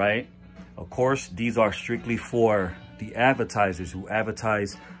 right? Of course, these are strictly for the advertisers who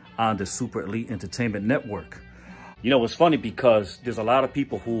advertise on the Super Elite Entertainment Network. You know, it's funny because there's a lot of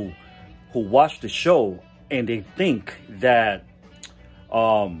people who watch the show and they think that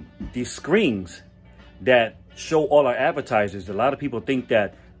these screens that show all our advertisers, a lot of people think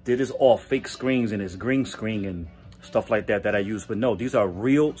that this is all fake screens and it's green screen and stuff like that I use. But no, these are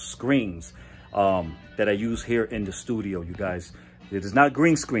real screens that I use here in the studio, you guys. It is not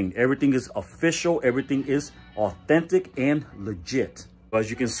green screen. Everything is official. Everything is authentic and legit. As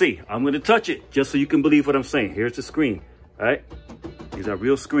you can see, I'm going to touch it just so you can believe what I'm saying. Here's the screen, all right? These are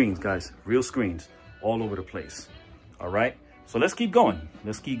real screens, guys. Real screens all over the place, all right? So let's keep going.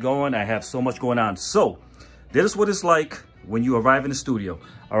 Let's keep going. I have so much going on. So this is what it's like when you arrive in the studio.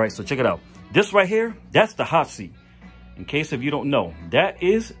 All right, so check it out. This right here, that's the hot seat. In case if you don't know, that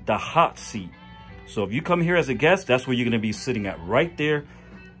is the hot seat. So if you come here as a guest, that's where you're going to be sitting at, right there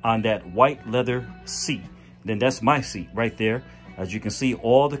on that white leather seat. Then that's my seat right there. As you can see,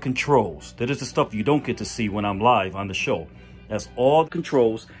 all the controls. That is the stuff you don't get to see when I'm live on the show. That's all the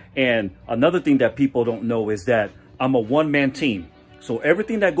controls. And another thing that people don't know is that I'm a one-man team. So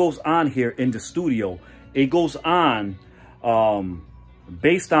everything that goes on here in the studio, it goes on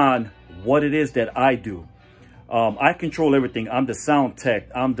based on what it is that I do. I control everything. I'm the sound tech.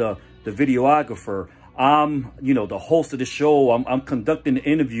 I'm the videographer. I'm, you know, the host of the show. I'm conducting the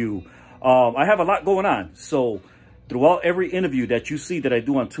interview. I have a lot going on. So throughout every interview that you see that I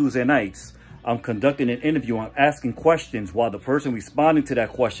do on Tuesday nights, I'm conducting an interview. I'm asking questions while the person responding to that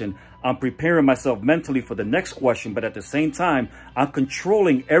question, I'm preparing myself mentally for the next question. But at the same time, I'm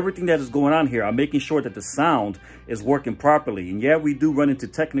controlling everything that is going on here. I'm making sure that the sound is working properly. And yeah, we do run into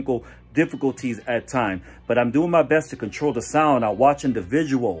technical difficulties at times, but I'm doing my best to control the sound. I'm watching the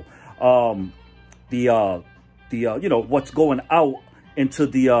visual, you know, what's going out into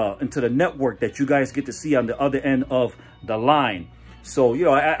the network that you guys get to see on the other end of the line. So, you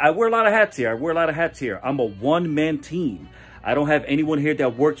know, I wear a lot of hats here. I'm a one-man team. I don't have anyone here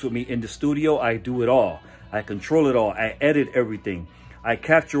that works with me in the studio. I do it all. I control it all. I edit everything. I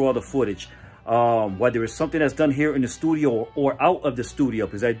capture all the footage. Whether it's something that's done here in the studio or out of the studio,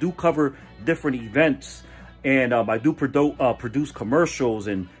 because I do cover different events, and I do produce commercials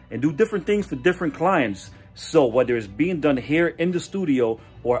and do different things for different clients. So whether it's being done here in the studio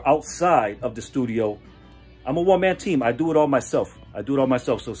or outside of the studio, I'm a one-man team. I do it all myself.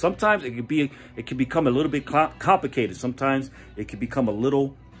 So sometimes it can become a little bit complicated. Sometimes it can become a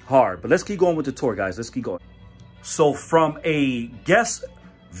little hard. But let's keep going with the tour, guys. Let's keep going. So from a guest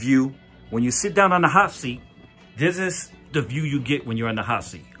view, when you sit down on the hot seat, this is the view you get when you're on the hot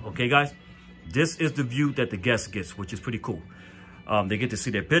seat. Okay, guys? This is the view that the guest gets, which is pretty cool. They get to see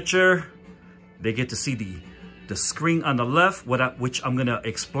their picture. They get to see the screen on the left, which I'm going to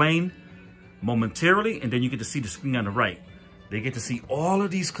explain momentarily. And then you get to see the screen on the right. They get to see all of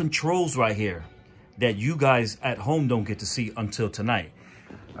these controls right here that you guys at home don't get to see until tonight.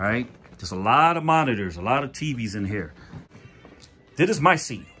 All right? There's a lot of monitors, a lot of TVs in here. This is my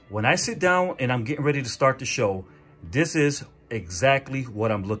seat. When I sit down and I'm getting ready to start the show, this is exactly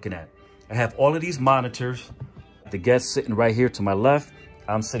what I'm looking at. I have all of these monitors. The guest sitting right here to my left.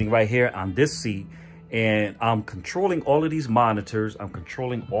 I'm sitting right here on this seat, and I'm controlling all of these monitors. I'm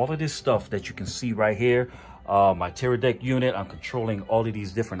controlling all of this stuff that you can see right here. My Teradek unit, I'm controlling all of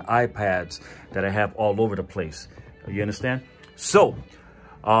these different iPads that I have all over the place. You understand? So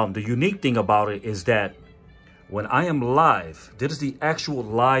the unique thing about it is that when I am live, this is the actual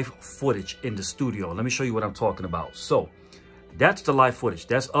live footage in the studio. Let me show you what I'm talking about. So that's the live footage.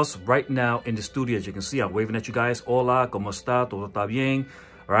 That's us right now in the studio. As you can see, I'm waving at you guys. Hola, ¿cómo está? ¿Todo está bien?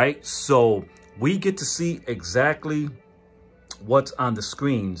 All right. So we get to see exactly what's on the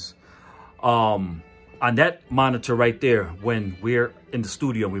screens on that monitor right there when we're in the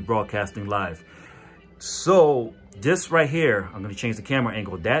studio and we're broadcasting live. So this right here, I'm going to change the camera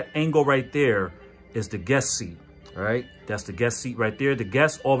angle. That angle right there is the guest seat. All right. That's the guest seat right there. The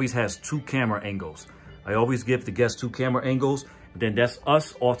guest always has 2 camera angles. I always give the guest 2 camera angles. Then that's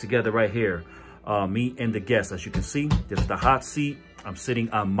us all together right here. Me and the guest. As you can see, this is the hot seat. I'm sitting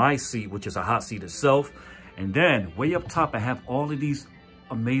on my seat, which is a hot seat itself. And then way up top, I have all of these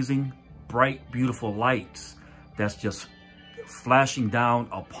amazing, bright, beautiful lights that's just flashing down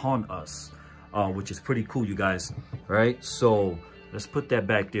upon us, which is pretty cool, you guys. All right. So let's put that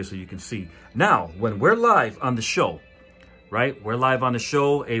back there so you can see. Now, when we're live on the show, right? We're live on the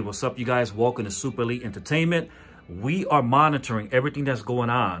show. Hey, what's up, you guys? Welcome to Super Elite Entertainment. we are monitoring everything that's going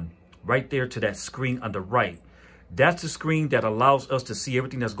on right there to that screen on the right. That's the screen that allows us to see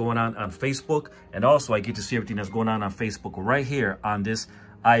everything that's going on Facebook. And also I get to see everything that's going on Facebook right here on this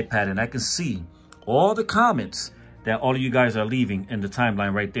iPad. And I can see all the comments that all of you guys are leaving in the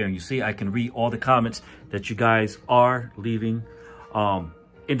timeline right there. And you see, I can read all the comments that you guys are leaving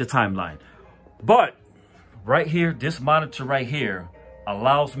in the timeline. But right here, this monitor right here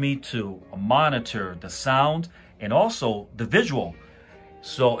allows me to monitor the sound and also the visual.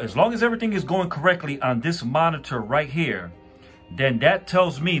 So as long as everything is going correctly on this monitor right here, then that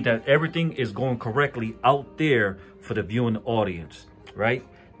tells me that everything is going correctly out there for the viewing audience, right?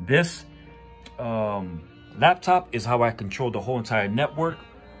 This laptop is how I control the whole entire network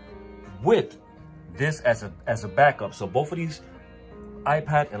with this as a backup. So both of these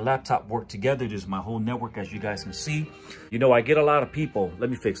iPad and laptop work together. This is my whole network, as you guys can see. You know, I get a lot of people, let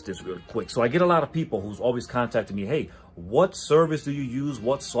me fix this real quick. So I get a lot of people who's always contacting me, hey, what service do you use?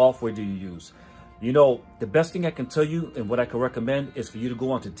 What software do you use? You know, the best thing I can tell you and what I can recommend is for you to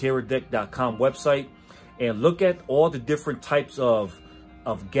go onto teradek.com website and look at all the different types of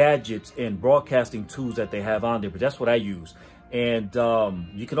gadgets and broadcasting tools that they have on there. But that's what I use. And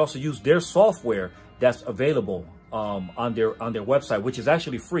you can also use their software that's available on their website, which is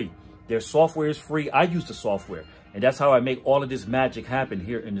actually free. Their software is free. I use the software, and that's how I make all of this magic happen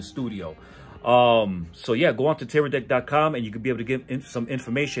here in the studio. So yeah, go on to teradek.com and you can be able to get some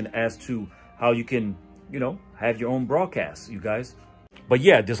information as to how you can, you know, have your own broadcasts, you guys. But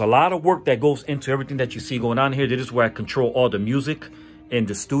yeah, there's a lot of work that goes into everything that you see going on here. This is where I control all the music in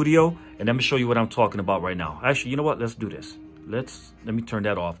the studio, and let me show you what I'm talking about right now. Actually, you know what? Let's do this. Let me turn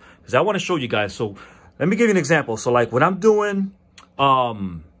that off because I want to show you guys. So let me give you an example. So like when I'm doing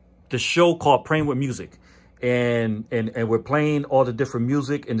the show called Praying with Music, and we're playing all the different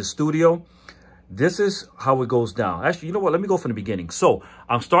music in the studio, this is how it goes down. Actually, you know what? Let me go from the beginning. So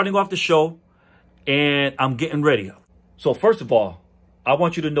I'm starting off the show and I'm getting ready. So first of all, I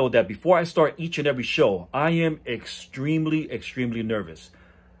want you to know that before I start each and every show, I am extremely nervous.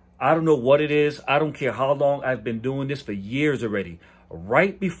 I don't know what it is. I don't care how long I've been doing this, for years already.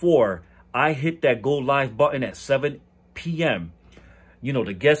 Right before I hit that go live button at 7 p.m., you know,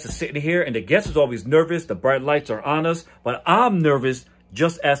 the guest is sitting here and the guest is always nervous. The bright lights are on us, but I'm nervous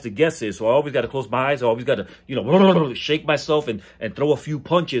just as the guest is. So I always got to close my eyes. I always got to, you know, shake myself and throw a few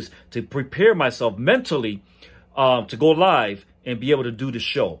punches to prepare myself mentally to go live and be able to do the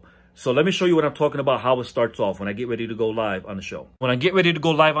show. So let me show you what I'm talking about, how it starts off when I get ready to go live on the show. When I get ready to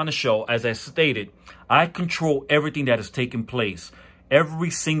go live on the show, as I stated, I control everything that is taking place. Every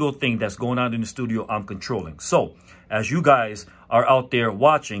single thing that's going on in the studio, I'm controlling. So as you guys are out there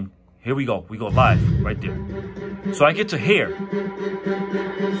watching, here we go. We go live right there. So I get to hear,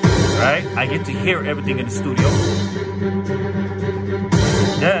 right? I get to hear everything in the studio.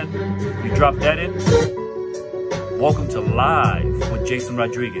 Then you drop that in. Welcome to Live with Jason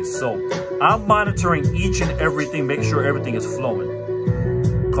Rodriguez. So I'm monitoring each and everything, make sure everything is flowing.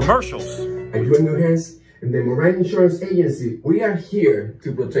 Commercials. And you in your hands, and the Moran Insurance Agency, we are here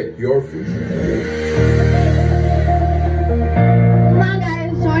to protect your future. Come on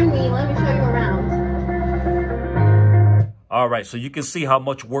guys, join me. Let me show you around. All right, so you can see how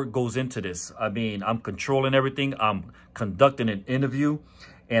much work goes into this. I mean, I'm controlling everything. I'm conducting an interview.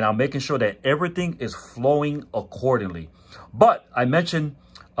 And I'm making sure that everything is flowing accordingly. But I mentioned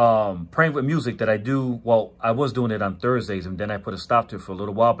Praying with Music that I do. Well, I was doing it on Thursdays, and then I put a stop to it for a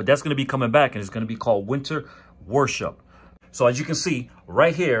little while. But that's going to be coming back, and it's going to be called Winter Worship. So as you can see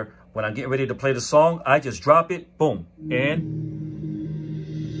right here, when I'm getting ready to play the song, I just drop it, boom, and...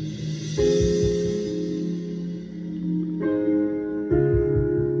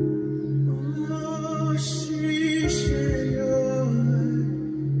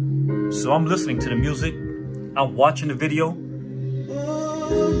 So I'm listening to the music, I'm watching the video.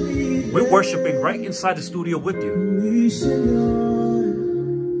 We're worshiping right inside the studio with you.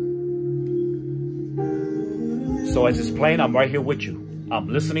 So as it's playing, I'm right here with you. I'm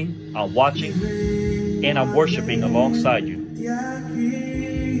listening, I'm watching, and I'm worshiping alongside you.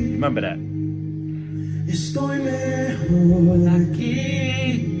 Remember that. Estoy mejor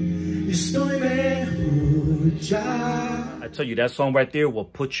aquí, estoy mejor ya. I tell you, that song right there will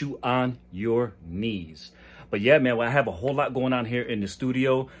put you on your knees. But yeah, man, well, I have a whole lot going on here in the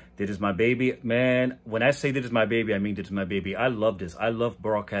studio. This is my baby, man. When I say this is my baby, I mean this is my baby. I love this. I love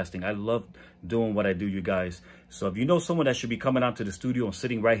broadcasting. I love doing what I do, you guys. So if you know someone that should be coming out to the studio and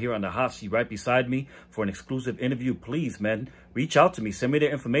sitting right here on the hot seat right beside me for an exclusive interview, please, man, reach out to me. Send me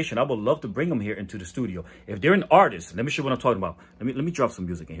their information. I would love to bring them here into the studio. If they're an artist, let me show you what I'm talking about. Let me drop some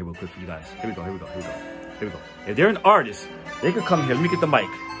music in here real quick for you guys. Here we go. Here we go. If they're an artist, they could come here. Let me get the mic.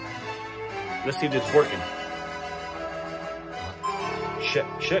 Let's see if it's working. Check,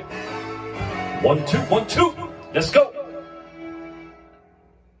 check. 1, 2, 1, 2. Let's go.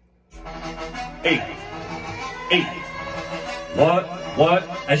 8. What?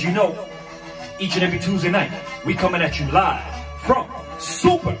 As you know, each and every Tuesday night, we coming at you live from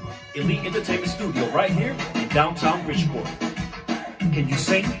Super Elite Entertainment Studio right here in downtown Bridgeport. Can you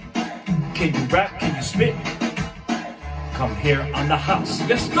sing? Can you rap? Can you spit? Come here on the house.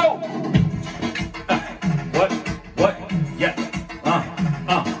 Let's go. What? Yeah.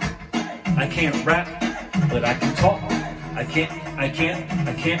 I can't rap, but I can talk. I can't.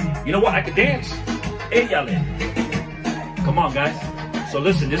 You know what? I can dance. Hey, y'all. Come on, guys. So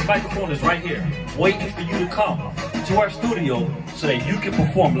listen, this microphone is right here, waiting for you to come to our studio so that you can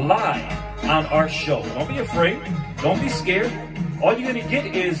perform live on our show. Don't be afraid. Don't be scared. All you're going to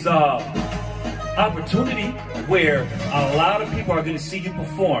get is opportunity where a lot of people are going to see you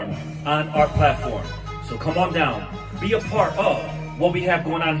perform on our platform. So come on down. Be a part of what we have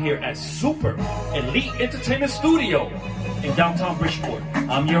going on here at Super Elite Entertainment Studio in downtown Bridgeport.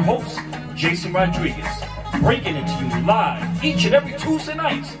 I'm your host, Jason Rodriguez, bringing it to you live each and every Tuesday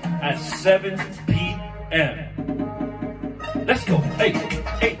night at 7 p.m. Let's go. Hey.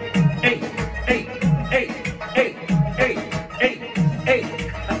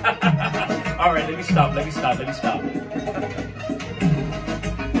 All right, let me stop.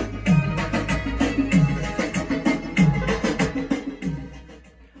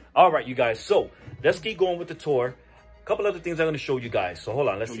 All right, you guys, so let's keep going with the tour. A couple other things I'm going to show you guys. So hold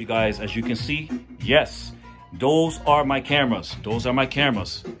on, let's show you guys. As you can see, yes, those are my cameras.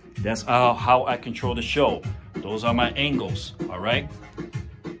 That's how I control the show. Those are my angles, all right?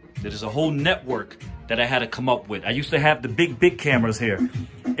 There's a whole network that I had to come up with. I used to have the big cameras here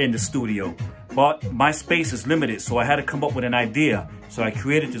in the studio, but my space is limited, so I had to come up with an idea. So I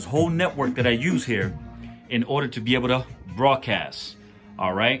created this whole network that I use here in order to be able to broadcast,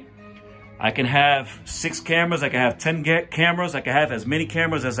 all right? I can have 6 cameras, I can have 10 cameras, I can have as many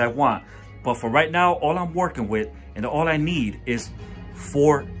cameras as I want. But for right now, all I'm working with and all I need is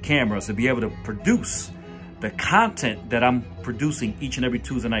 4 cameras to be able to produce the content that I'm producing each and every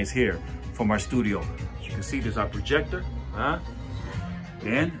Tuesday nights here from our studio. As you can see, there's our projector,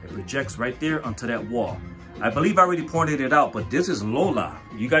 and it projects right there onto that wall. I believe I already pointed it out, but this is Lola.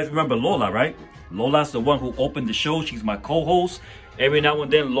 You guys remember Lola, right? Lola's the one who opened the show. She's my co-host. Every now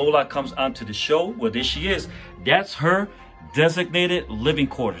and then Lola comes onto the show. Well, there she is. That's her designated living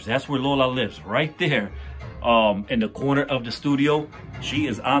quarters. That's where Lola lives, right there in the corner of the studio. She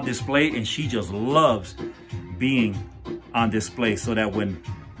is on display and she just loves being on display so that when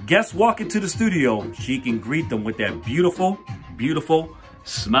guests walk into the studio, she can greet them with that beautiful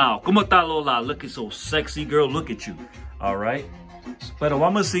smile. ¿Cómo está, Lola? Looking so sexy, girl. Look at you. All right. Pero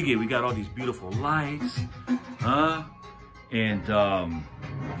vamos a seguir. We got all these beautiful lights. And I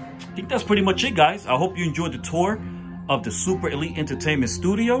think that's pretty much it, guys. I hope you enjoyed the tour of the Super Elite Entertainment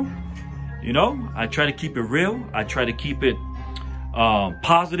Studio. You know, I try to keep it real. I try to keep it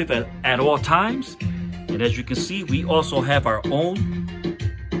positive at all times. And as you can see, we also have our own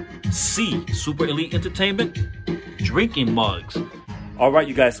Super Elite Entertainment drinking mugs. All right,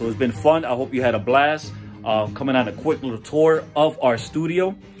 you guys, so it's been fun. I hope you had a blast coming on a quick little tour of our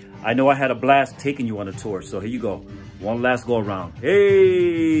studio. I know I had a blast taking you on a tour, so here you go. One last go around.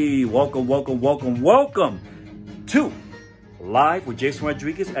 Hey, welcome to Live with Jason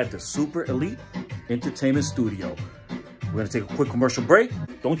Rodriguez at the Super Elite Entertainment Studio. We're gonna take a quick commercial break.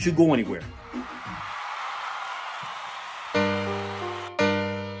 Don't you go anywhere.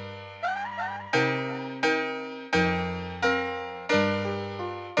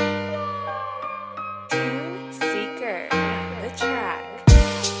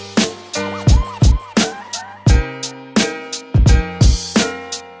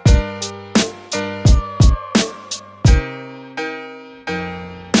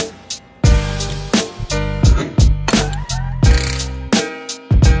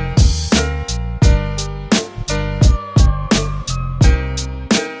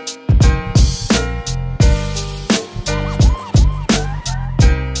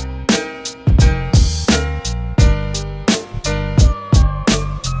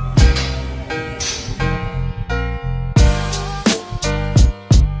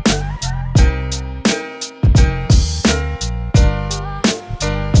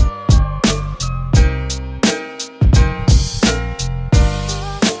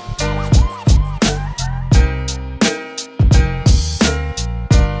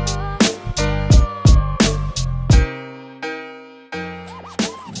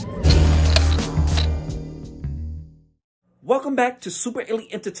 welcome back to Super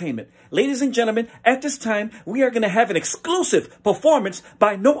Elite Entertainment. Ladies and gentlemen, at this time, we are going to have an exclusive performance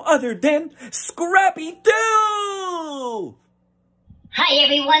by no other than Scrappy Doo! Hi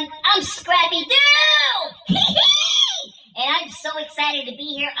everyone, I'm Scrappy Doo! And I'm so excited to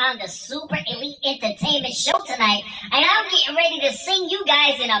be here on the Super Elite Entertainment show tonight. And I'm getting ready to sing you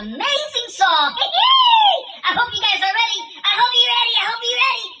guys an amazing song. I hope you guys are ready. I hope you're ready. I hope you're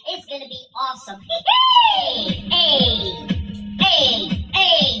ready. It's gonna be awesome.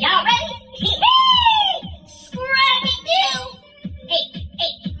 Hey, y'all ready? Scrappy Doo!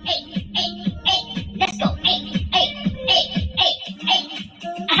 Hey, let's go. Hey.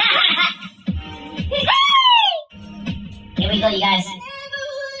 Here we go, you guys.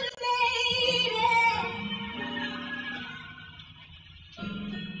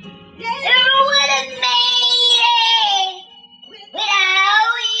 Never would have made it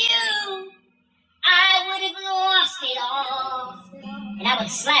without you. I would have lost it all, and I would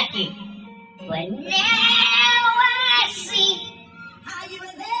slap you. But now I see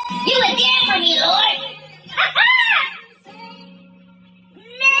you were there for me, Lord.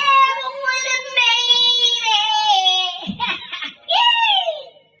 Never would have made it.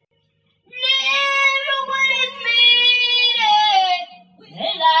 Never would have made it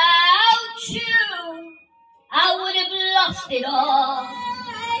without you. I would have lost it all.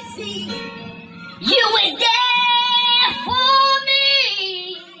 You were there for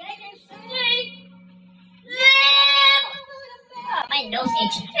me. Oh, my nose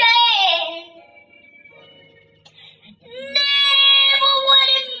itches. Never would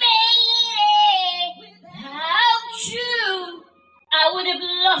have made it without you. I would have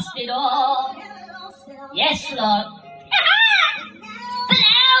lost it all. Yes, Lord. But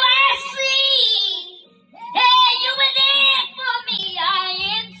now I see. Hey, you were there for me. I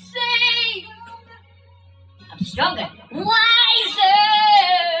am safe. I'm stronger, wiser,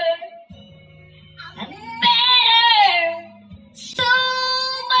 and better. So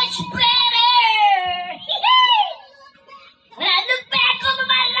much better. When I look back over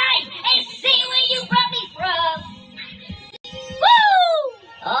my life and see where you brought me from. Woo!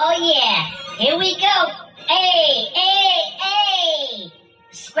 Oh yeah, here we go. Hey.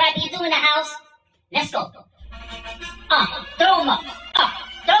 Scrappy Doo in the house. Let's go. Throw 'em up.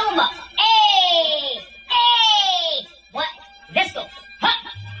 Throw 'em up. Hey. What? Let's go.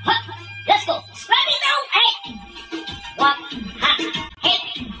 Let's go. Scrappy Doo. Hey. What? Hey.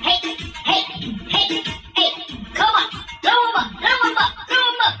 Come on. Throw 'em up.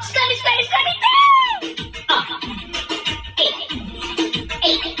 Scrappy Doo.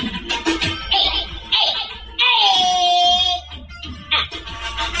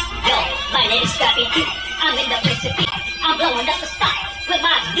 Yo, my name is Scrappy Doo. I'm in the place to be. I'm blowing up the sky with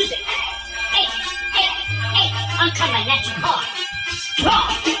my music. I'm coming at you hard. Strong.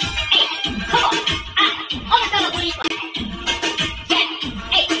 Come on. On the count of 25. Yeah.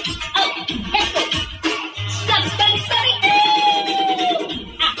 Let's go. Scrappy.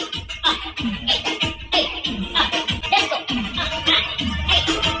 Let's go.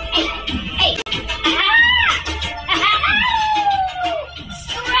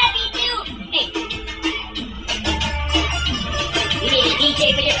 Scrappy Doo. You need a DJ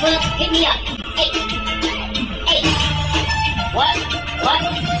for your club? Hit me up. What?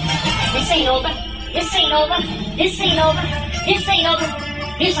 This ain't over. Here's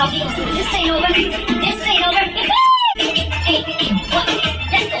how we gonna do it. This ain't over. What?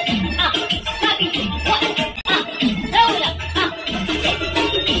 Let's go. Scrappy Doo. What? Throw it up.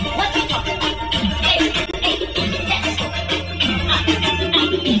 What's he talking about? Let's go.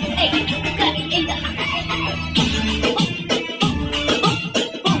 Scrappy in the house.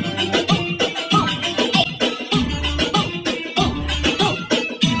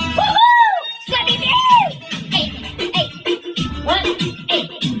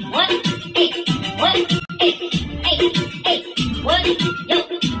 What? Yo,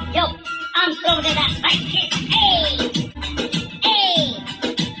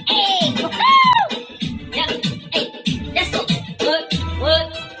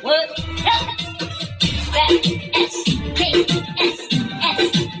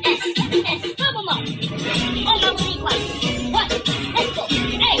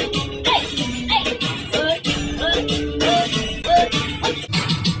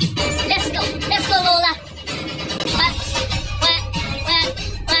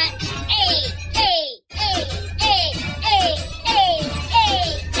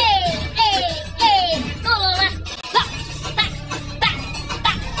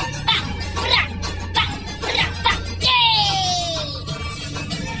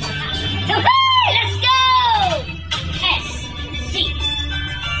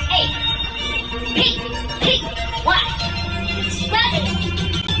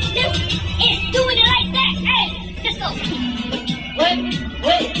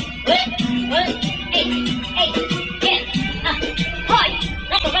 What? Hey, yeah. Party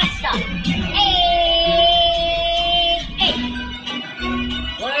like a rock star. Hey.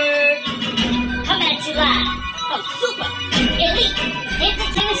 Word. Coming at you live from Super Elite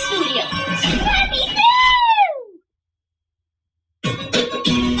Entertainment Studio. Scrappy-Doo!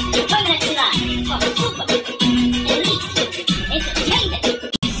 Coming at you live from Super Elite Entertainment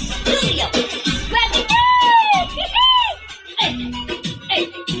Studio. Scrappy-Doo! Hey,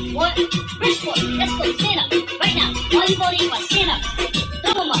 what? Bridgeport, let's go stand up right now. All you Boricuas, stand up.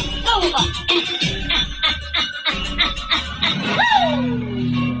 Throw 'em up. Woo!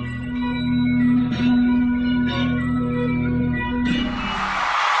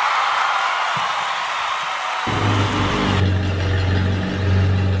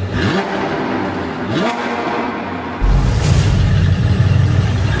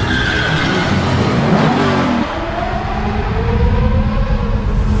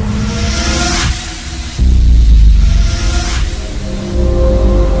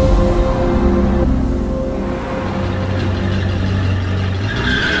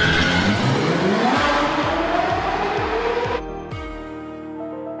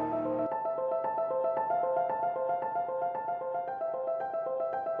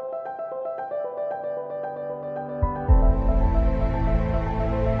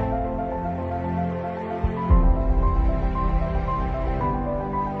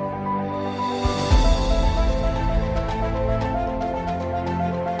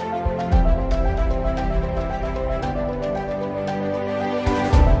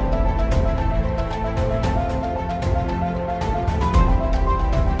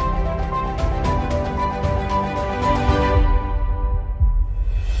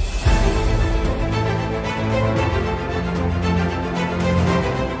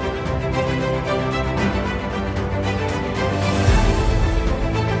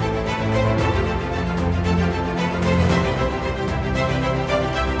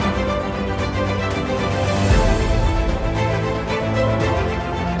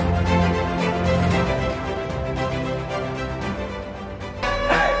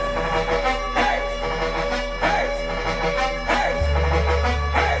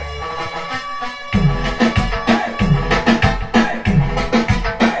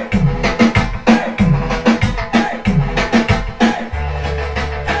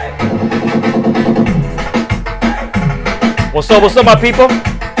 What's up, my people?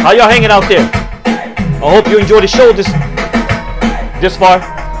 How y'all hanging out there? I hope you enjoy the show this far.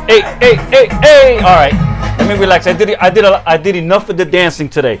 Hey. All right, let me relax. I did enough of the dancing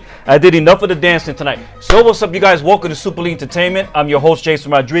today. I did enough of the dancing tonight. So what's up, you guys? Welcome to Super Elite Entertainment. I'm your host,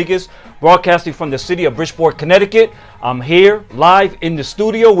 Jason Rodriguez, broadcasting from the city of Bridgeport, Connecticut. I'm here live in the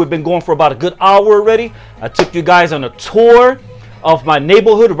studio. We've been going for about a good hour already. I took you guys on a tour of my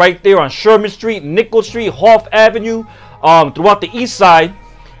neighborhood right there on Sherman Street, Nickel Street, Hoff Avenue, throughout the east side.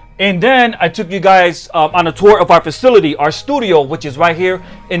 And then I took you guys on a tour of our facility, our studio, which is right here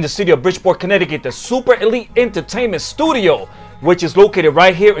in the city of Bridgeport, Connecticut, the Super Elite Entertainment Studio, which is located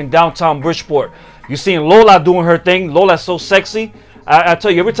right here in downtown Bridgeport. You're seeing Lola doing her thing. Lola's so sexy. I tell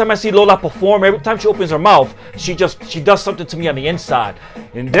you, every time I see Lola perform, every time she opens her mouth, she does something to me on the inside.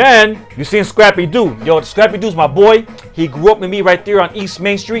 And then you're seeing Scrappy-Doo. Yo, Scrappy-Doo's my boy. He grew up with me right there on East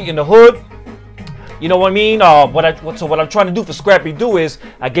Main Street in the hood. You know what I mean? So what I'm trying to do for Scrappy-Doo is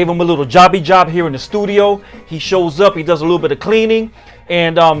I gave him a little job here in the studio. He shows up, he does a little bit of cleaning,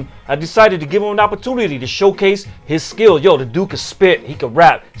 and I decided to give him an opportunity to showcase his skills. Yo, the dude could spit, he could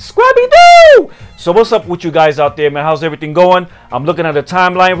rap. Scrappy-Doo! So what's up with you guys out there, man? How's everything going? I'm looking at the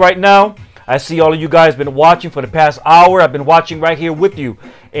timeline right now. I see all of you guys been watching for the past hour. I've been watching right here with you,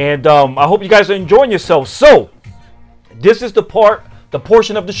 and I hope you guys are enjoying yourselves. So this is the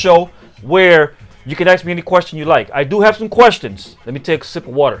portion of the show where you can ask me any question you like. I do have some questions. Let me take a sip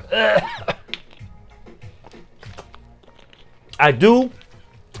of water. I do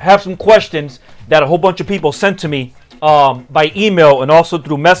have some questions that a whole bunch of people sent to me by email and also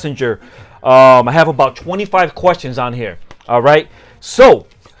through Messenger. I have about 25 questions on here. All right. So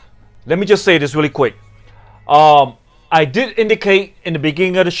let me just say this really quick. I did indicate in the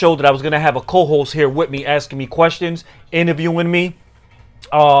beginning of the show that I was going to have a co-host here with me asking me questions, interviewing me.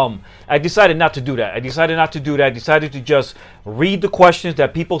 I decided not to do that. I decided to just read the questions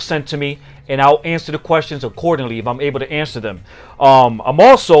that people sent to me, and I'll answer the questions accordingly if I'm able to answer them.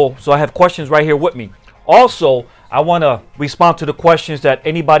 So I have questions right here with me. Also, I want to respond to the questions that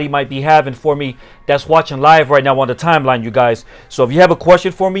anybody might be having for me that's watching live right now on the timeline, you guys. So if you have a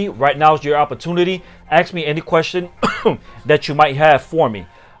question for me, right now is your opportunity. Ask me any question that you might have for me.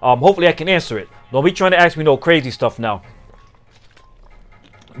 Hopefully I can answer it. Don't be trying to ask me no crazy stuff now.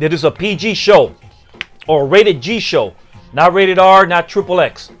 It is a PG show or a rated G show. Not rated R, not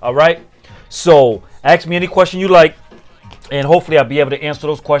XXX. All right? So ask me any question you like, and hopefully I'll be able to answer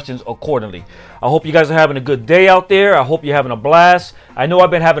those questions accordingly. I hope you guys are having a good day out there. I hope you're having a blast. I know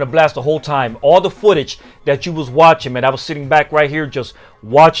I've been having a blast the whole time. All the footage that you was watching, man, I was sitting back right here just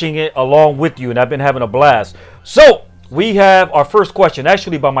watching it along with you, and I've been having a blast. So we have our first question,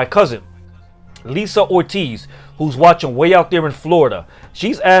 actually by my cousin, Lisa Ortiz, who's watching way out there in Florida.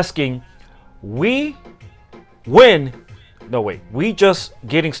 She's asking, we just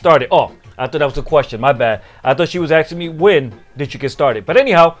getting started. Oh, I thought that was a question. My bad. I thought she was asking me, when did you get started? But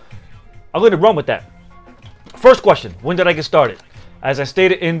anyhow, I'm going to run with that. First question, when did I get started? As I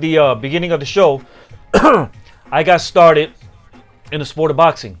stated in the beginning of the show, I got started in the sport of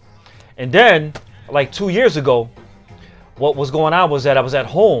boxing. And then, like 2 years ago, what was going on was that I was at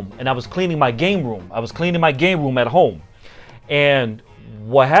home and I was cleaning my game room. I was cleaning my game room at home. And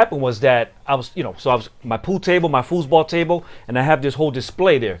what happened was that I was, my pool table, my foosball table, and I have this whole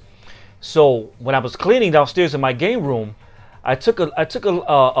display there. So when I was cleaning downstairs in my game room, I took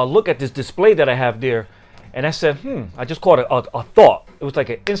a look at this display that I have there, and I said, I just caught a thought. It was like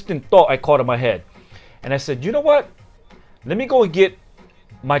an instant thought I caught in my head. And I said, you know what? Let me go and get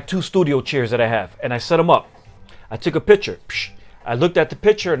my 2 studio chairs that I have. And I set them up. I took a picture. I looked at the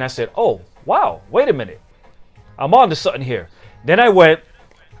picture and I said, oh, wow, wait a minute. I'm on to something here. Then I went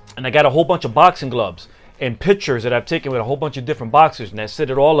and I got a whole bunch of boxing gloves and pictures that I've taken with a whole bunch of different boxers, and I set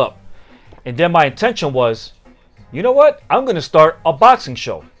it all up. And then my intention was, you know what? I'm going to start a boxing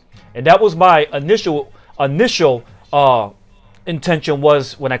show. And that was my initial intention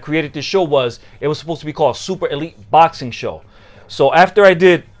was when I created this show was it was supposed to be called Super Elite Boxing Show. So after I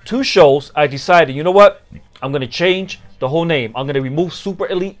did 2 shows, I decided, you know what? I'm going to change the whole name. I'm going to remove Super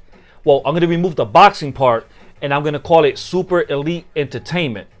Elite. Well, I'm going to remove the boxing part, and I'm going to call it Super Elite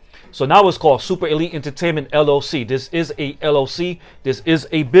Entertainment. So now it's called Super Elite Entertainment LLC. This is a LLC. This is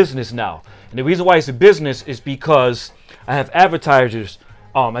a business now. And the reason why it's a business is because I have advertisers,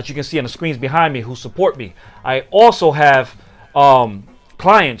 as you can see on the screens behind me, who support me. I also have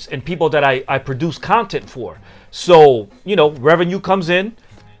clients and people that I produce content for. So, revenue comes in.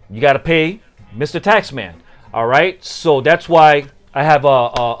 You got to pay Mr. Taxman. All right. So that's why I have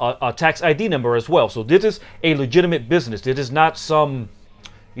a tax ID number as well. So this is a legitimate business. This is not some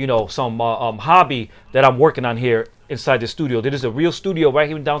hobby that I'm working on here inside the studio. This is a real studio right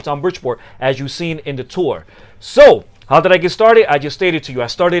here in downtown Bridgeport, as you've seen in the tour. So how did I get started? I just stated to you, I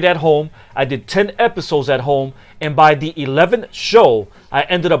started at home. I did 10 episodes at home, and by the 11th show, I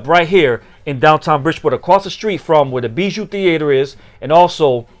ended up right here in downtown Bridgeport, across the street from where the Bijou Theater is, and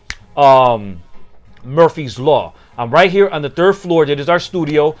also Murphy's Law. I'm right here on the 3rd floor. That is our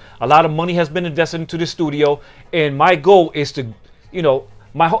studio. A lot of money has been invested into the studio, and my goal is to,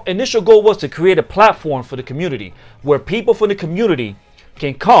 my initial goal was to create a platform for the community where people from the community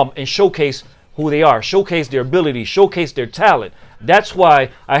can come and showcase who they are, showcase their ability, showcase their talent. That's why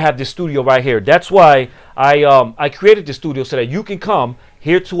I have this studio right here. That's why I created this studio, so that you can come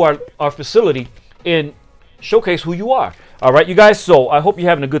here to our facility and showcase who you are. All right, you guys. So I hope you're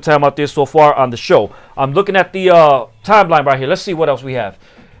having a good time out there so far on the show. I'm looking at the timeline right here. Let's see what else we have.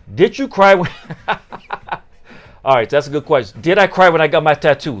 Did you cry when... All right, that's a good question. Did I cry when I got my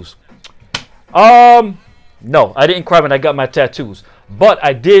tattoos? No, I didn't cry when I got my tattoos, but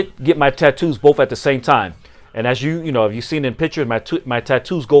I did get my tattoos both at the same time. And as if you've seen in pictures, my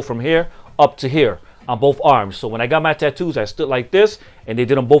tattoos go from here up to here on both arms. So when I got my tattoos, I stood like this, and they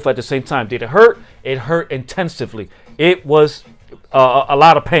did them both at the same time. Did it hurt? It hurt intensively. It was a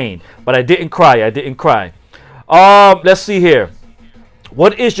lot of pain, but I didn't cry. I didn't cry. Let's see here.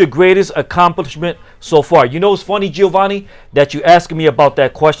 What is your greatest accomplishment so far? It's funny, Giovanni, that you asking me about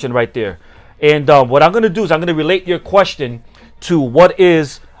that question right there. And what I'm going to do is I'm going to relate your question to what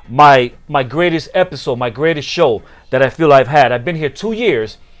is my greatest episode, my greatest show that I feel I've had. I've been here 2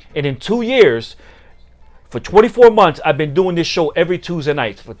 years, and in 2 years, for 24 months, I've been doing this show every Tuesday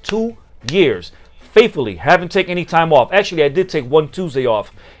night for 2 years. Faithfully, haven't taken any time off. Actually, I did take one Tuesday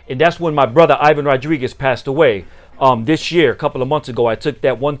off, and that's when my brother Ivan Rodriguez passed away. This year, a couple of months ago, I took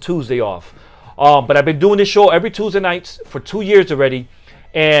that one Tuesday off. But I've been doing this show every Tuesday nights for 2 years already,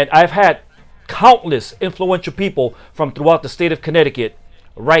 and I've had countless influential people from throughout the state of Connecticut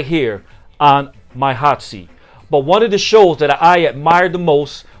right here on my hot seat. But one of the shows that I admired the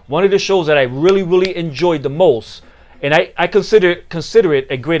most, one of the shows that I really, really enjoyed the most, and I consider it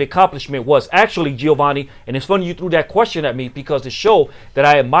a great accomplishment, was actually, Giovanni, and it's funny you threw that question at me, because the show that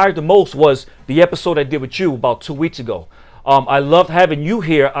I admired the most was the episode I did with you about 2 weeks ago. I loved having you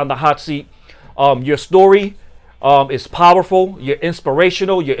here on the hot seat. Your story It's powerful. You're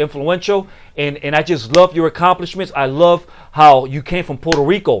inspirational. You're influential. And I just love your accomplishments. I love how you came from Puerto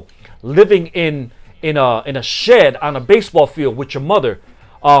Rico, living in a shed on a baseball field with your mother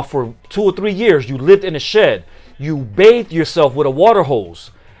for 2 or 3 years. You lived in a shed. You bathed yourself with a water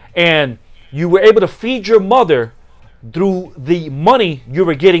hose. And you were able to feed your mother through the money you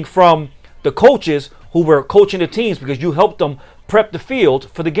were getting from the coaches who were coaching the teams, because you helped them prep the field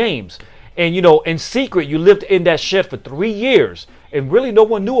for the games. And, you know, in secret, you lived in that shed for 3 years, and really no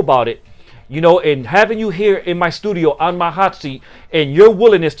one knew about it. You know, and having you here in my studio on my hot seat, and your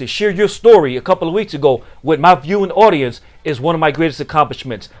willingness to share your story a couple of weeks ago with my viewing audience is one of my greatest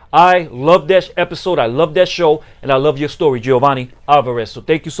accomplishments. I love that episode. I love that show, and I love your story, Giovanni Alvarez. So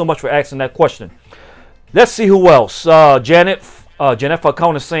thank you so much for asking that question. Let's see who else. Janet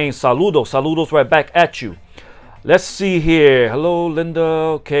Falcone is saying saludos. Saludos right back at you. Let's see here. Hello, Linda.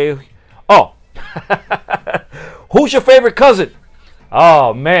 Okay. Oh, who's your favorite cousin?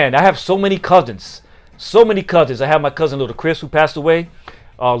 Oh, man, I have so many cousins. So many cousins. I have my cousin, Little Chris, who passed away.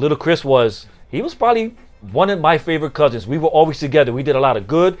 Little Chris was probably one of my favorite cousins. We were always together. We did a lot of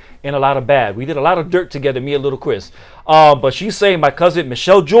good and a lot of bad. We did a lot of dirt together, me and Little Chris. But she's saying my cousin,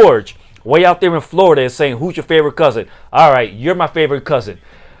 Michelle George, way out there in Florida, is saying, who's your favorite cousin? All right, you're my favorite cousin.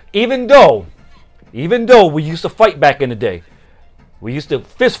 Even though we used to fight back in the day. We used to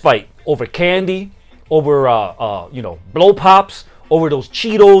fist fight over candy, over, blow pops, over those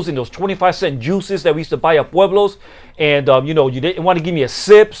Cheetos and those 25-cent juices that we used to buy at Pueblos. And, you didn't want to give me a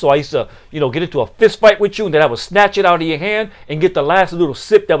sip, so I used to, get into a fist fight with you, and then I would snatch it out of your hand and get the last little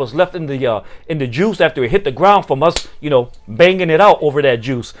sip that was left in the juice after it hit the ground from us, banging it out over that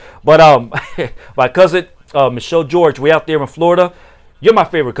juice. But my cousin, Michelle George, way out there in Florida, you're my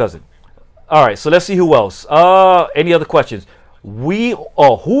favorite cousin. All right, so let's see who else. Any other questions?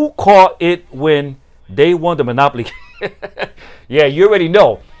 Who caught it when they won the Monopoly? Yeah, you already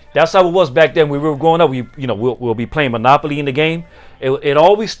know. That's how it was back then. When we were growing up, we'll be playing Monopoly in the game. It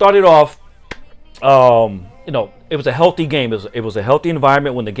always started off, it was a healthy game. It was a healthy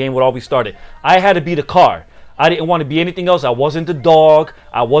environment when the game would always start. I had to be the car. I didn't want to be anything else. I wasn't the dog.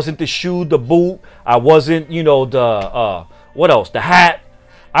 I wasn't the shoe, the boot. I wasn't, what else? The hat.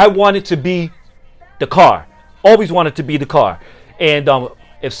 I wanted to be the car. Always wanted to be the car. And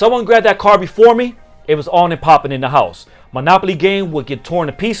if someone grabbed that car before me, it was on and popping in the house. Monopoly game would get torn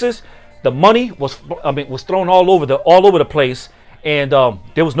to pieces. The money was thrown all over the place, and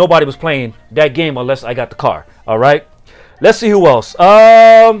there was nobody was playing that game unless I got the car. All right, let's see who else.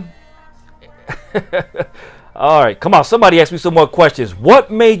 All right, come on, somebody ask me some more questions.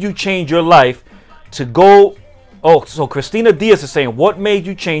 What made you change your life to go? Oh, so Christina Diaz is saying, what made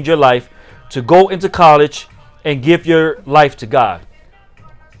you change your life to go into college and give your life to God?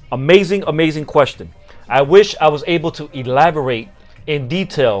 Amazing, amazing question. I wish I was able to elaborate in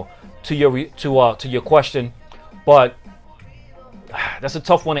detail to your question, but that's a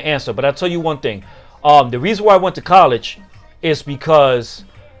tough one to answer. But I'll tell you one thing. The reason why I went to college is because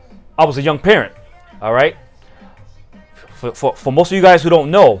I was a young parent. All right. For most of you guys who don't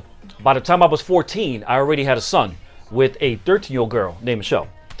know, by the time I was 14, I already had a son with a 13-year-old girl named Michelle.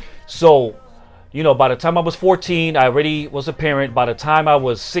 So, by the time I was 14, I already was a parent. By the time I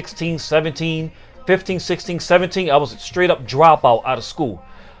was 16, 17, 15, 16, 17, I was a straight up dropout out of school.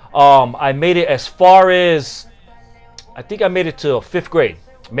 I made it as far as, I think I made it to 5th grade.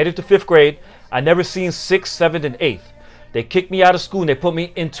 Made it to 5th grade. I never seen 6th, 7th, and 8th. They kicked me out of school and they put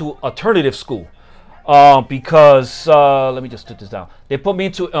me into alternative school. Because, let me just put this down. They put me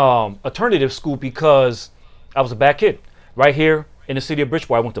into alternative school because I was a bad kid. Right here in the city of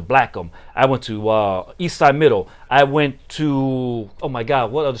Bridgeport, I went to Blackham. I went to Eastside Middle. I went to, oh my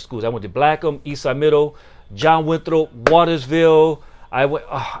God, what other schools? I went to Blackham, Eastside Middle, John Winthrop, Watersville. I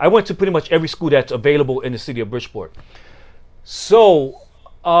went to pretty much every school that's available in the city of Bridgeport. So,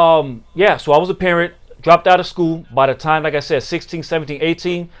 yeah, so I was a parent, dropped out of school. By the time, like I said, 16, 17,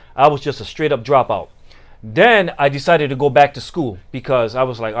 18, I was just a straight up dropout. Then I decided to go back to school because I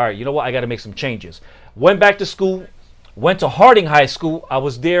was like, all right, you know what? I got to make some changes. Went back to school. Went to Harding High School. I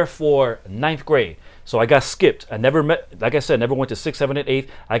was there for 9th grade. So I got skipped. I never like I said, never went to 6th, 7th, and 8th.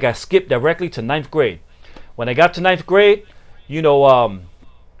 I got skipped directly to 9th grade. When I got to 9th grade,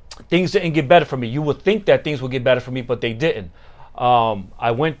 things didn't get better for me. You would think that things would get better for me, but they didn't.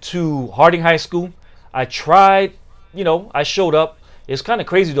 I went to Harding High School. I tried, I showed up. It's kind of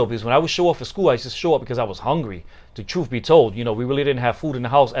crazy though, because when I would show up for school, I used to show up because I was hungry. The truth be told, we really didn't have food in the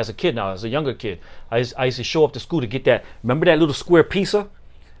house as a kid. Now, as a younger kid, I used to show up to school to get that. Remember that little square pizza?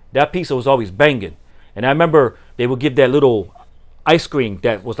 That pizza was always banging. And I remember they would give that little ice cream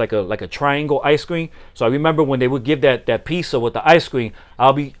that was like a triangle ice cream. So I remember when they would give that pizza with the ice cream,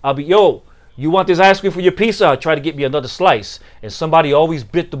 I'll be yo, you want this ice cream for your pizza? Try to get me another slice, and somebody always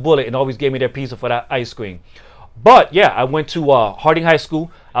bit the bullet and always gave me their pizza for that ice cream. But yeah, I went to Harding High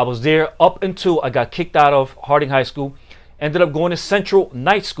School. I was there up until I got kicked out of Harding High School. Ended up going to Central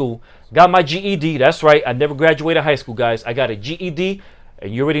Night School. Got my GED. That's right, I never graduated high school, guys. I got a GED,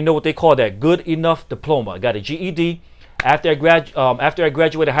 and you already know what they call that, good enough diploma. I got a GED. After I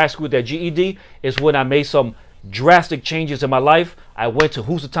graduated high school with that GED is when I made some drastic changes in my life. I went to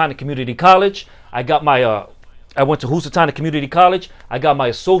Housatonic Community College. I went to Housatonic Community College. I got my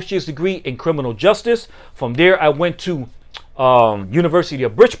associate's degree in criminal justice. From there, I went to University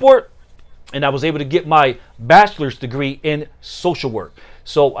of Bridgeport, and I was able to get my bachelor's degree in social work.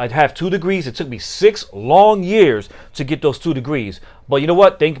 So I'd have 2 degrees. It took me 6 long years to get those 2 degrees. But you know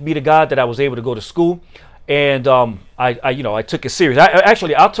what? Thank be to God that I was able to go to school. And I took it serious.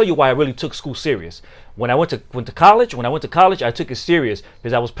 Actually, I'll tell you why I really took school serious. When I went to college, I took it serious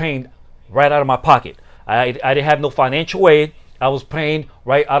because I was paying right out of my pocket. I didn't have no financial aid. I was paying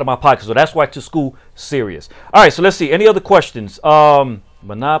right out of my pocket. So that's why I took school serious. All right, so let's see. Any other questions?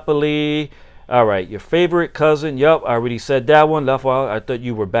 Monopoly. All right, your favorite cousin. Yep, I already said that one. I thought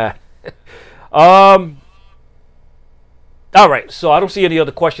you were back. All right, so I don't see any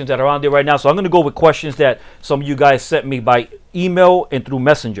other questions that are on there right now. So I'm going to go with questions that some of you guys sent me by email and through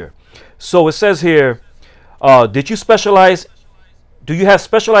Messenger. So it says here, do you have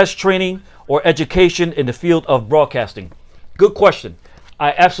specialized training or education in the field of broadcasting? Good question.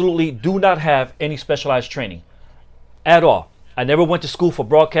 I absolutely do not have any specialized training at all. I never went to school for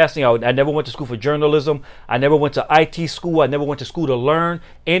broadcasting. I never went to school for journalism. I never went to IT school. I never went to school to learn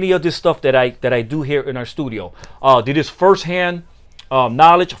any of this stuff that I do here in our studio. Did this firsthand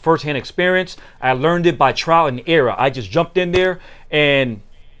knowledge, firsthand experience. I learned it by trial and error. I just jumped in there and,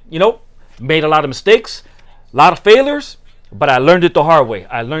 made a lot of mistakes, a lot of failures, but I learned it the hard way.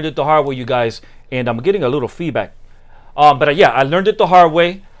 I learned it the hard way, you guys, and I'm getting a little feedback. But yeah, I learned it the hard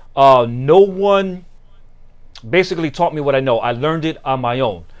way. No one basically taught me what I know. I learned it on my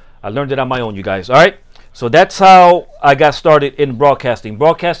own. You guys. All right. So that's how I got started in broadcasting.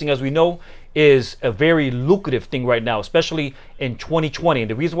 Broadcasting, as we know, is a very lucrative thing right now, especially in 2020.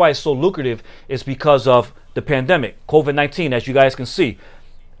 And the reason why it's so lucrative is because of the pandemic, COVID-19. As you guys can see,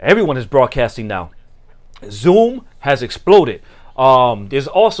 everyone is broadcasting now. Zoom has exploded. There's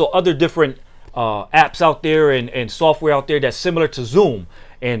also other different apps out there and software out there that's similar to Zoom.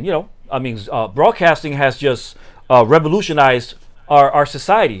 And, broadcasting has just revolutionized our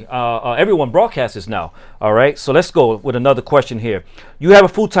society. Everyone broadcasts now. All right. So let's go with another question here. You have a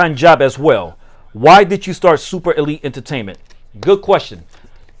full-time job as well. Why did you start Super Elite Entertainment? Good question.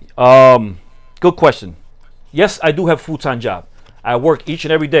 Good question. Yes, I do have a full-time job. I work each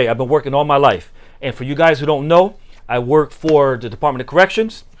and every day. I've been working all my life. And for you guys who don't know, I work for the Department of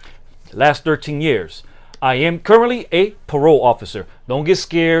Corrections the last 13 years. I am currently a parole officer. Don't get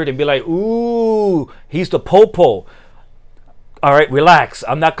scared and be like, ooh, he's the popo. All right, relax.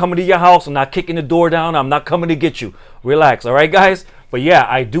 I'm not coming to your house. I'm not kicking the door down. I'm not coming to get you. Relax. All right, guys? But yeah,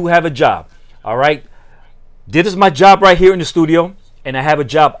 I do have a job. All right. This is my job right here in the studio. And I have a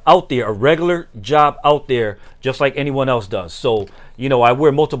job out there, a regular job out there, just like anyone else does. So, I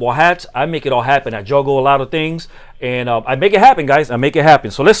wear multiple hats. I make it all happen. I juggle a lot of things. And I make it happen, guys. I make it happen.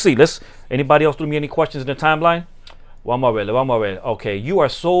 So let's see. Anybody else throw me any questions in the timeline? One more. Okay, you are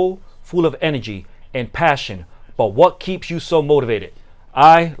so full of energy and passion. But what keeps you so motivated?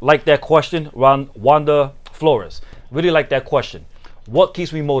 I like that question, Wanda Flores. Really like that question. What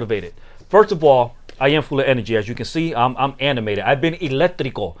keeps me motivated? First of all, I am full of energy. As you can see, I'm animated. I've been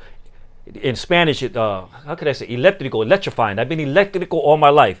electrical. In Spanish, how could I say electrical, electrifying? I've been electrical all my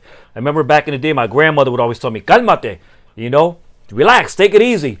life. I remember back in the day, my grandmother would always tell me, "Calmate," relax, take it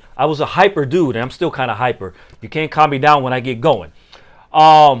easy. I was a hyper dude, and I'm still kind of hyper. You can't calm me down when I get going.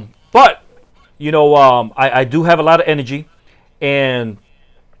 But I do have a lot of energy, and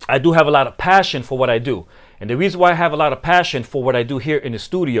I do have a lot of passion for what I do. And the reason why I have a lot of passion for what I do here in the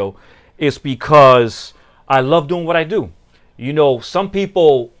studio is because I love doing what I do. Some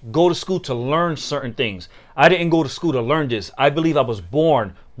people go to school to learn certain things. I didn't go to school to learn this. I believe I was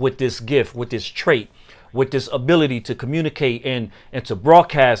born with this gift, with this trait, with this ability to communicate and to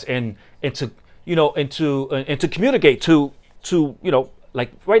broadcast and to communicate to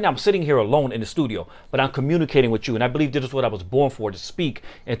like right now I'm sitting here alone in the studio, but I'm communicating with you. And I believe this is what I was born for, to speak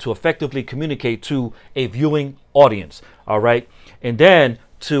and to effectively communicate to a viewing audience. All right. And then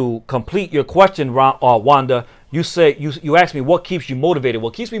to complete your question, Wanda, you asked me what keeps you motivated.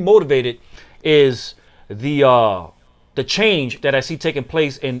 What keeps me motivated is the the change that I see taking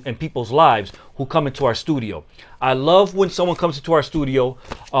place in people's lives who come into our studio. I love when someone comes into our studio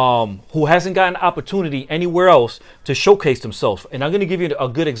who hasn't gotten an opportunity anywhere else to showcase themselves. And I'm going to give you a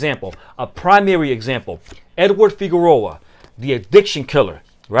good example, a primary example. Edward Figueroa, the addiction killer,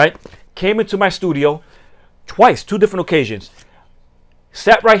 right? Came into my studio twice, 2 different occasions.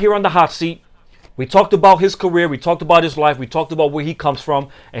 Sat right here on the hot seat. We talked about his career. We talked about his life. We talked about where he comes from.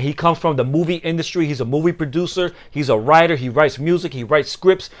 And he comes from the movie industry. He's a movie producer. He's a writer. He writes music. He writes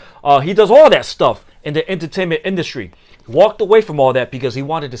scripts. He does all that stuff in the entertainment industry. Walked away from all that because he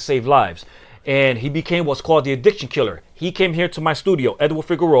wanted to save lives. And he became what's called the addiction killer. He came here to my studio, Edward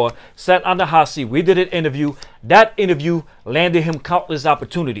Figueroa, sat on the hot seat. We did an interview. That interview landed him countless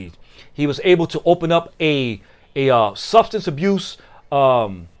opportunities. He was able to open up a substance abuse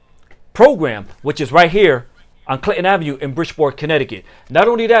program, which is right here on Clinton Avenue in Bridgeport, Connecticut. Not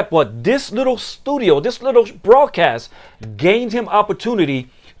only that, but this little studio, this little broadcast gained him opportunity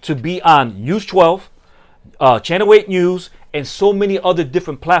to be on News 12, Channel 8 News, and so many other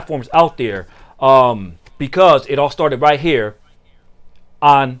different platforms out there, because it all started right here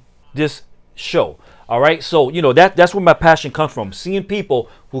on this show. All right, so you know that's where my passion comes from, seeing people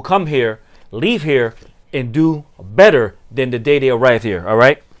who come here, leave here, and do better than the day they arrive here. All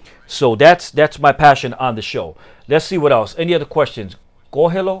right, so that's my passion on the show. Let's see what else. Any other questions?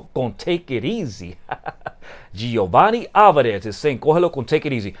 Cógelo con take it easy. Giovanni Alvarez is saying cógelo con take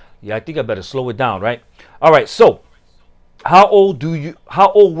it easy. Yeah, I think I better slow it down, right? All right, so how old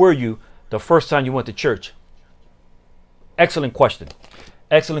were you the first time you went to church? Excellent question.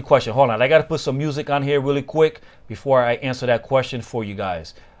 Excellent question. Hold on, I got to put some music on here really quick before I answer that question for you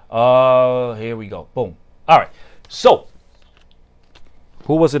guys. Here we go. Boom. All right. So,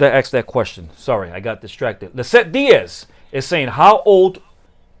 who was it that asked that question? Sorry, I got distracted. Lisette Diaz is saying, how old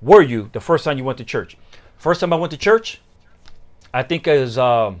were you the first time you went to church? First time I went to church, I think it was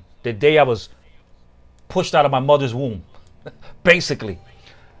the day I was pushed out of my mother's womb. Basically,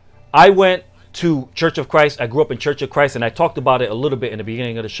 I went to Church of Christ. I grew up in Church of Christ, and I talked about it a little bit in the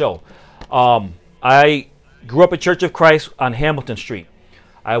beginning of the show. I grew up at Church of Christ on Hamilton Street.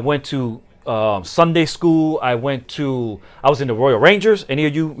 I went to Sunday school. I was in the Royal Rangers. Any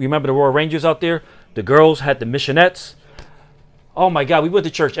of you remember the Royal Rangers out there? The girls had the missionettes. Oh my God, we went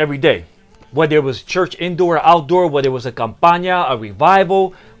to church every day. Whether it was church indoor or outdoor, whether it was a campaña, a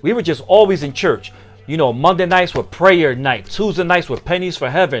revival, we were just always in church. You know, Monday nights were prayer night. Tuesday nights were pennies for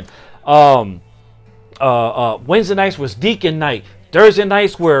heaven. Wednesday nights was deacon night. Thursday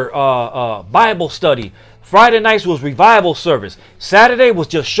nights were Bible study. Friday nights was revival service. Saturday was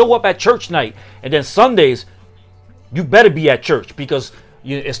just show up at church night. And then Sundays, you better be at church, because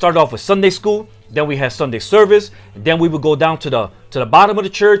it started off with Sunday school. Then we had Sunday service. And then we would go down to the bottom of the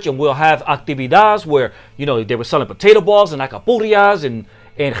church, and we'll have actividades where, you know, they were selling potato balls and acapullas and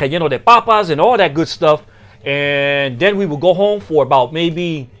relleno de papas and all that good stuff. And then we would go home for about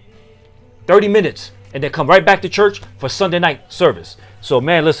maybe 30 minutes and then come right back to church for Sunday night service. So,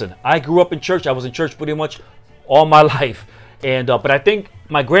 man, listen, I grew up in church. I was in church pretty much all my life. And but I think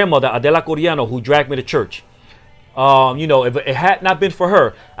my grandmother, Adela Coriano, who dragged me to church, you know, if it had not been for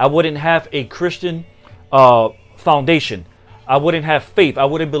her, I wouldn't have a Christian foundation. I wouldn't have faith. I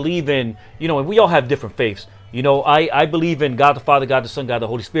wouldn't believe in, you know, and we all have different faiths. You know, I believe in God the Father, God the Son, God the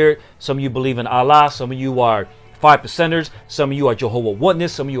Holy Spirit. Some of you believe in Allah. Some of you are 5%ers. Some of you are Jehovah's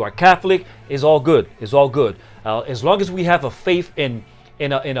Witness. Some of you are Catholic. It's all good. It's all good. As long as we have a faith in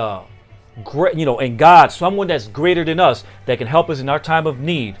God, someone that's greater than us that can help us in our time of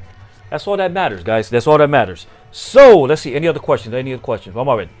need. That's all that matters, guys. That's all that matters. So let's see. Any other questions? Any other questions? I'm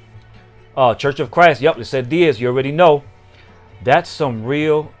already. Church of Christ. Yep. It said Diaz. You already know. That's some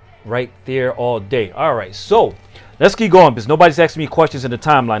real right there all day. All right. So let's keep going, because nobody's asking me questions in the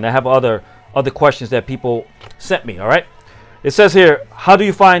timeline. I have other questions that people sent me. All right. It says here, how do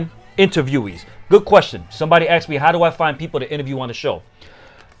you find interviewees? Good question. Somebody asked me, how do I find people to interview on the show?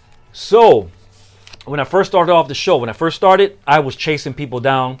 So when I first started off the show, I was chasing people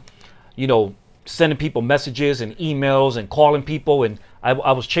down, you know, sending people messages and emails and calling people. And I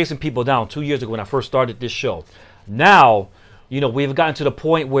was chasing people down 2 years ago when I first started this show. Now, you know, we've gotten to the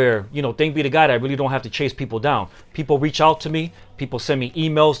point where, you know, thank be to God, I really don't have to chase people down. People reach out to me. People send me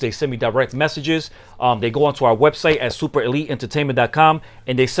emails. They send me direct messages. They go onto our website at supereliteentertainment.com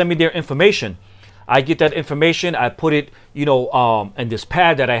and they send me their information. I get that information. I put it, you know, in this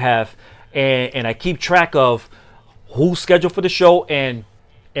pad that I have, and I keep track of who's scheduled for the show and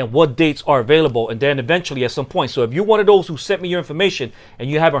what dates are available. And then eventually at some point, so if you're one of those who sent me your information and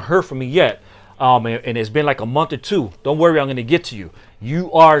you haven't heard from me yet, and it's been like a month or two. Don't worry, I'm going to get to you.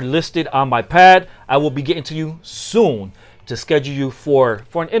 You are listed on my pad. I will be getting to you soon to schedule you for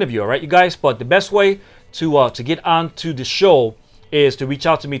an interview. All right, you guys. But the best way to get onto the show is to reach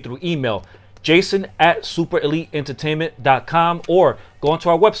out to me through email, jason@supereliteentertainment.com, or go onto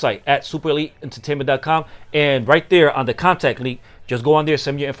our website at supereliteentertainment.com, and right there on the contact link, just go on there,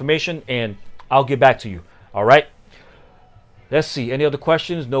 send me your information, and I'll get back to you. All right. Let's see. Any other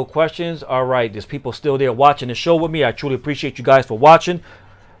questions? No questions. All right. There's people still there watching the show with me. I truly appreciate you guys for watching.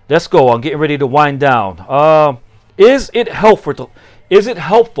 Let's go. I'm getting ready to wind down. Is it helpful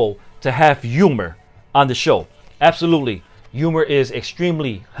to have humor on the show? Absolutely. Humor is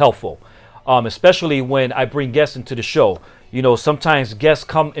extremely helpful, especially when I bring guests into the show. You know, sometimes guests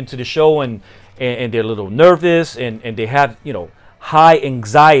come into the show and they're a little nervous and they have, you know, high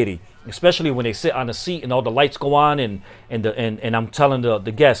anxiety, especially when they sit on the seat and all the lights go on and I'm telling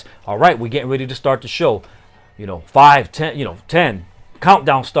the guests, all right, we're getting ready to start the show. You know, 5, 10, 10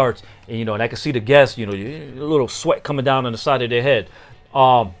 countdown starts, and and I can see the guests, a little sweat coming down on the side of their head.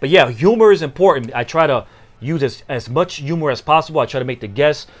 But yeah, humor is important. I try to use as much humor as possible. I try to make the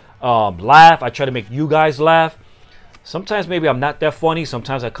guests laugh. I try to make you guys laugh. Sometimes maybe I'm not that funny.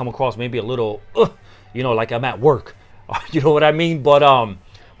 Sometimes I come across maybe a little, like I'm at work. You know what I mean? But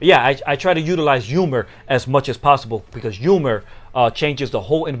yeah, I try to utilize humor as much as possible because humor changes the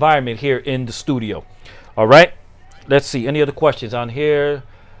whole environment here in the studio. All right. Let's see. Any other questions on here?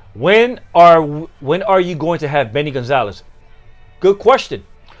 When are you going to have Benny Gonzalez? Good question.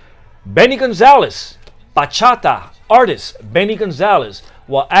 Benny Gonzalez, bachata artist Benny Gonzalez,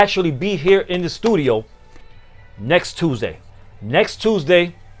 will actually be here in the studio next Tuesday. Next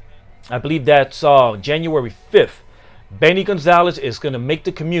Tuesday, I believe that's January 5th. Benny Gonzalez is going to make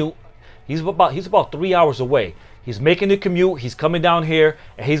the commute. He's about 3 hours away. He's making the commute. He's coming down here,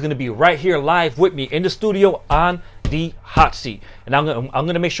 and he's going to be right here live with me in the studio on the hot seat. And I'm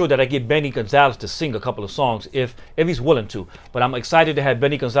going to make sure that I get Benny Gonzalez to sing a couple of songs if he's willing to. But I'm excited to have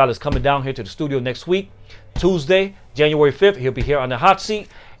Benny Gonzalez coming down here to the studio next week, Tuesday, January 5th. He'll be here on the hot seat,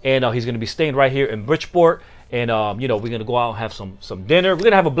 and he's going to be staying right here in Bridgeport. And we're going to go out and have some dinner. We're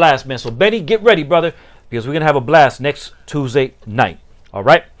going to have a blast, man. So Benny, get ready, brother, because we're going to have a blast next Tuesday night. All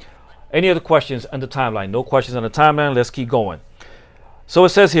right. Any other questions on the timeline? No questions on the timeline. Let's keep going. So it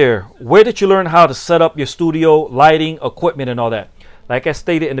says here, where did you learn how to set up your studio, lighting, equipment, and all that? Like I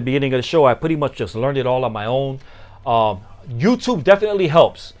stated in the beginning of the show, I pretty much just learned it all on my own. YouTube definitely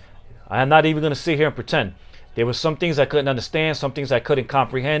helps. I'm not even going to sit here and pretend. There were some things I couldn't understand, some things I couldn't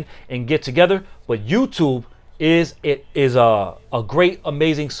comprehend and get together. But YouTube is a great,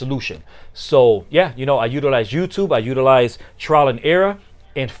 amazing solution. So yeah, I utilize YouTube. I utilize trial and error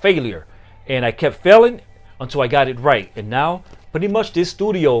and failure, and I kept failing until I got it right. And now pretty much this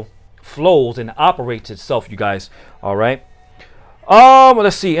studio flows and operates itself, you guys. All right.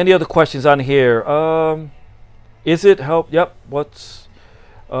 Let's see. Any other questions on here? Is it help? Yep. What's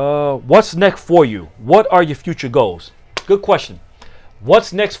next for you? What are your future goals? Good question.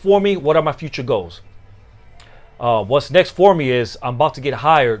 What's next for me? What are my future goals? What's next for me is I'm about to get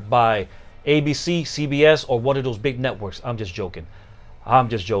hired by ABC, CBS, or one of those big networks. I'm just joking.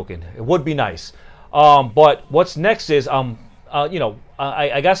 It would be nice. But what's next is I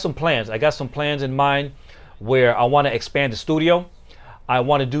got some plans. I got some plans in mind where I want to expand the studio. I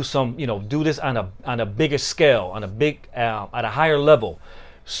want to do some, do this on a bigger scale, at a higher level.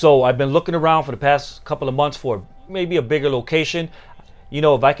 So I've been looking around for the past couple of months for maybe a bigger location.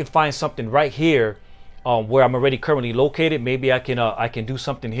 If I can find something right here where I'm already currently located, maybe I can do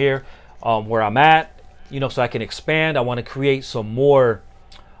something here where I'm at. So I can expand. I want to create some more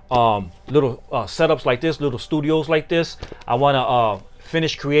little setups like this, little studios like this. I want to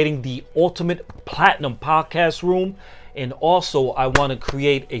finish creating the ultimate platinum podcast room, and also I want to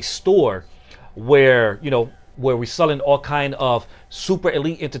create a store where where we're selling all kind of Super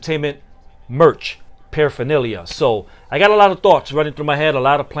Elite Entertainment merch paraphernalia. So I got a lot of thoughts running through my head, a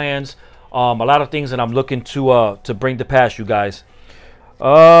lot of plans, a lot of things that I'm looking to bring to pass, you guys.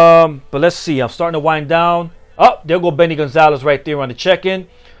 But let's see. I'm starting to wind down. Oh, there go Benny Gonzalez right there on the check-in.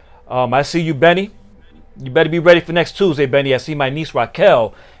 I see you, Benny. You better be ready for next Tuesday, Benny. I see my niece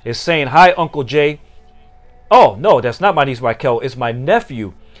Raquel is saying, hi, Uncle Jay. Oh, no, that's not my niece Raquel. It's my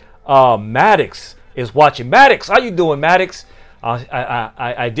nephew, Maddox, is watching. Maddox, how you doing, Maddox?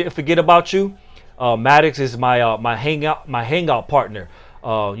 I didn't forget about you. Maddox is my hangout partner.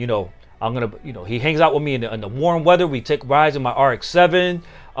 I'm gonna, he hangs out with me in the warm weather. We take rides in my RX-7.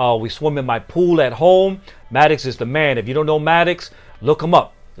 We swim in my pool at home. Maddox is the man. If you don't know Maddox, look him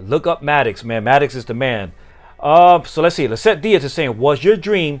up. Look up Maddox, man. Maddox is the man. So let's see. Lisette Diaz is saying, was your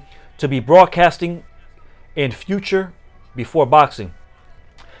dream to be broadcasting in future before boxing?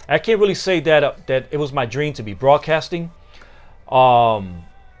 I can't really say that that it was my dream to be broadcasting.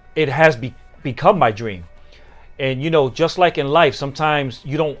 It has become my dream. And, you know, just like in life, sometimes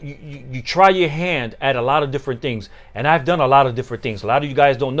you try your hand at a lot of different things. And I've done a lot of different things. A lot of you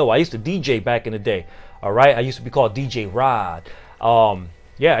guys don't know. I used to DJ back in the day. All right. I used to be called DJ Rod.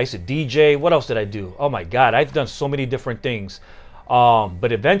 Yeah, I used to DJ. What else did I do? Oh, my God. I've done so many different things.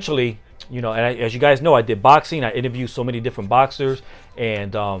 But eventually, you know, and as you guys know, I did boxing. I interviewed so many different boxers.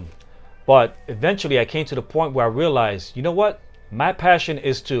 And but eventually I came to the point where I realized, you know what? My passion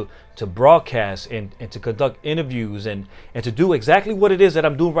is to broadcast and to conduct interviews and to do exactly what it is that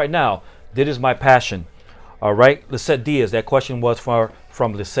I'm doing right now. That is my passion. All right, Lisette Diaz. That question was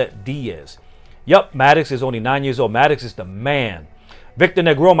from Lisette Diaz. Yep, Maddox is only 9 years old. Maddox is the man. Victor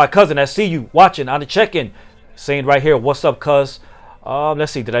Negro, my cousin, I see you watching on the check-in, saying right here, what's up, cuz?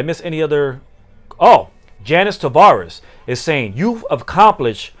 Let's see, did I miss any other? Oh, Janice Tavares is saying, you've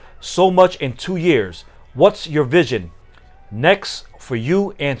accomplished so much in 2 years. What's your vision next for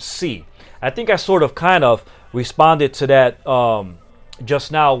you and C? I think I sort of kind of responded to that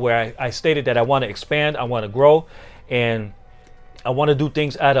just now, where I stated that I want to expand, I want to grow, and I want to do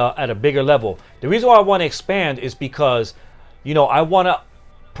things at a bigger level. The reason why I want to expand is because, you know, I want to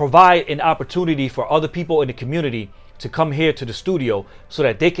provide an opportunity for other people in the community to come here to the studio so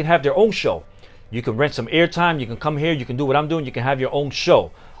that they can have their own show. You can rent some airtime, you can come here, you can do what I'm doing, you can have your own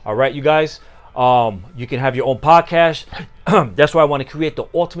show. All right, you guys. You can have your own podcast. That's why I want to create the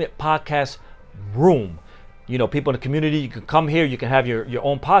ultimate podcast room. You know, people in the community, you can come here, you can have your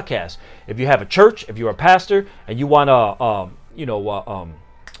own podcast. If you have a church, if you're a pastor and you want to,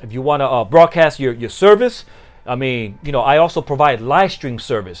 if you want to broadcast your service, I mean, you know, I also provide live stream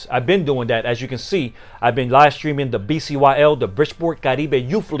service. I've been doing that. As you can see, I've been live streaming the BCYL, the Bridgeport Caribe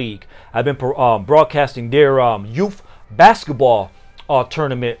Youth League. I've been broadcasting their youth basketball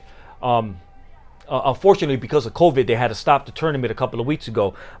tournament. Unfortunately, because of COVID, they had to stop the tournament a couple of weeks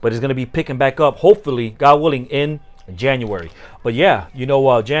ago, but it's going to be picking back up, hopefully, God willing, in January. But yeah, you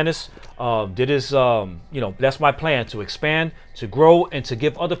know, Janice, you know, that's my plan, to expand, to grow, and to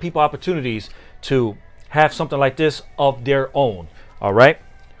give other people opportunities to have something like this of their own. All right.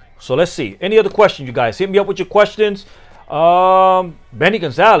 So let's see. Any other questions, you guys? Hit me up with your questions. Benny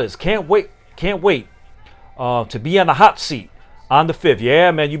Gonzalez, can't wait to be on the hot seat on the 5th.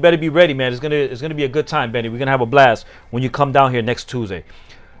 Yeah, man, you better be ready, man. It's gonna be a good time, Benny. We're gonna have a blast when you come down here next Tuesday.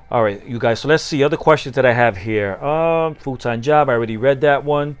 All right, you guys. So let's see other questions that I have here. Full-time job. I already read that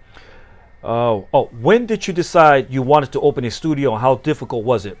one. Oh, when did you decide you wanted to open a studio, and how difficult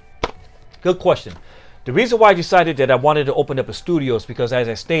was it? Good question. The reason why I decided that I wanted to open up a studio is because, as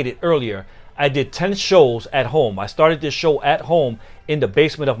I stated earlier, I did 10 shows at home. I started this show at home in the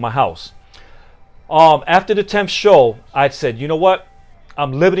basement of my house. After the 10th show, I said, you know what?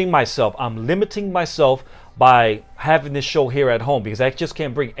 I'm limiting myself. By having this show here at home, because I just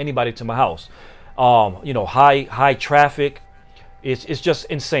can't bring anybody to my house. You know, high traffic. It's just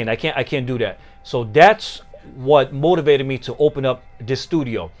insane. I can't do that. So that's what motivated me to open up this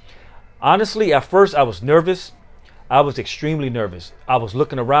studio. Honestly, at first I was nervous. I was extremely nervous. I was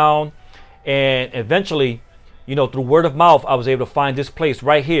looking around, and eventually, you know, through word of mouth, I was able to find this place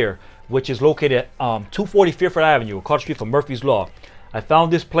right here, which is located at 240 Fairfield Avenue, across the street from Murphy's Law. I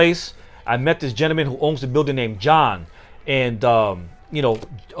found this place. I met this gentleman who owns the building named John, and you know,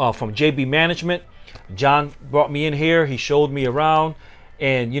 from JB Management. John brought me in here. He showed me around,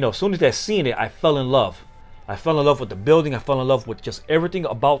 and you know, as soon as I seen it, I fell in love. I fell in love with the building. I fell in love with just everything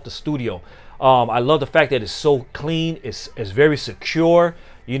about the studio. I love the fact that it's so clean. It's very secure.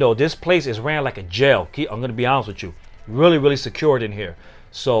 You know, this place is ran like a jail. I'm going to be honest with you. Really, really secured in here.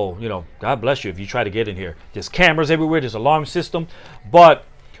 So, you know, God bless you if you try to get in here. There's cameras everywhere. There's an alarm system. But,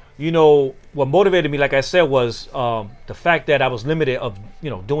 you know, what motivated me, like I said, was the fact that I was limited of, you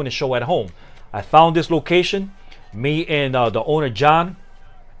know, doing the show at home. I found this location. Me and the owner, John,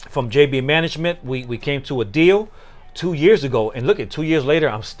 from JB Management, we came to a deal 2 years ago, and look at 2 years later,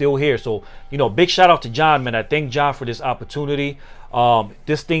 I'm still here. So, you know, big shout out to John, man. I thank John for this opportunity.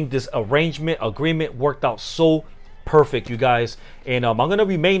 This arrangement, agreement worked out so perfect, you guys. And I'm gonna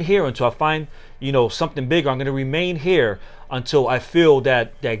remain here until I find, you know, something bigger. I'm gonna remain here until I feel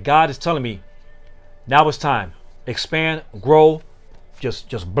that God is telling me now it's time. Expand, grow,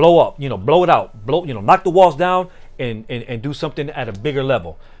 just blow up, you know, blow it out, you know, knock the walls down and do something at a bigger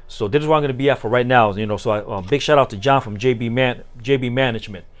level. So this is where I'm going to be at for right now, you know. So big shout out to John from JB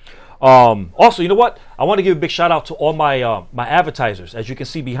Management. Also, you know what? I want to give a big shout out to all my my advertisers. As you can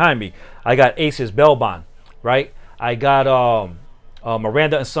see behind me, I got Aces Bail Bond, right? I got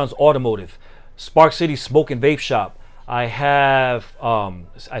Miranda and Sons Automotive, Spark City Smoke and Vape Shop. I have,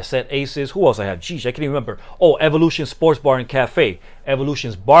 I said Aces. Who else I have? Geez, I can't even remember. Oh, Evolution Sports Bar and Cafe,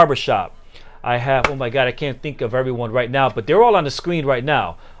 Evolution's Barbershop. I have, oh my God, I can't think of everyone right now, but they're all on the screen right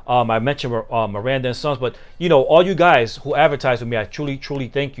now. I mentioned Miranda and Sons, but you know, all you guys who advertise with me, I truly, truly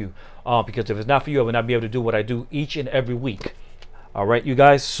thank you. Because if it's not for you, I would not be able to do what I do each and every week. All right, you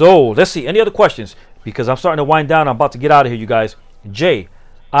guys. So let's see. Any other questions? Because I'm starting to wind down. I'm about to get out of here, you guys. Jay,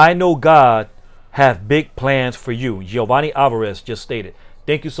 I know God have big plans for you. Giovanni Alvarez just stated.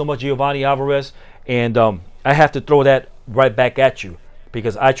 Thank you so much, Giovanni Alvarez. And I have to throw that right back at you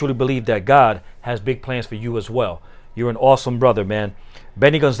because I truly believe that God has big plans for you as well. You're an awesome brother, man.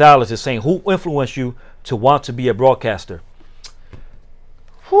 Benny Gonzalez is saying, who influenced you to want to be a broadcaster?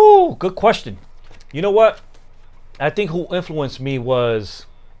 Whew, good question. You know what? I think who influenced me was,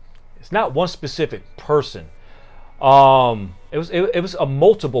 it's not one specific person. It was a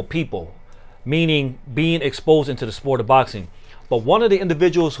multiple people, meaning being exposed into the sport of boxing. But one of the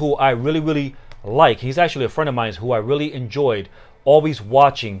individuals who I really like, he's actually a friend of mine who I really enjoyed always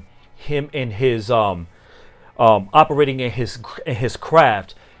watching him in his operating in his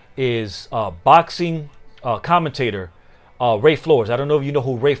craft, is boxing commentator Ray Flores. I don't know if you know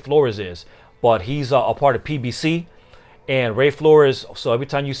who Ray Flores is, but he's a part of PBC. And Ray Flores, so every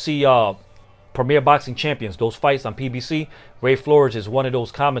time you see Premier Boxing Champions, those fights on PBC, Ray Flores is one of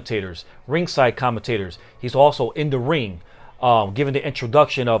those commentators, ringside commentators. He's also in the ring, giving the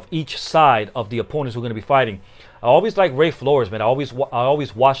introduction of each side of the opponents who are going to be fighting. I always like Ray Flores, man. I always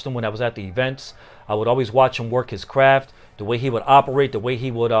watched him when I was at the events. I would always watch him work his craft, the way he would operate, the way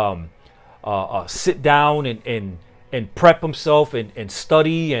he would sit down and prep himself and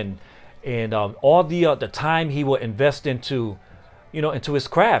study and all the time he would invest into, into his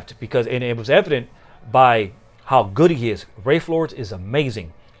craft, because it was evident by how good he is. Ray Flores is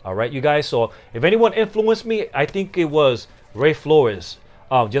amazing. All right, you guys. So if anyone influenced me, I think it was Ray Flores.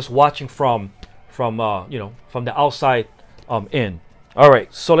 Just watching from the outside in. All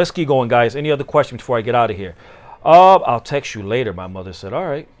right, so let's keep going, guys. Any other questions before I get out of here? I'll text you later, my mother said. All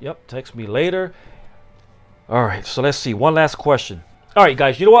right, yep, text me later. All right, so let's see. One last question. All right,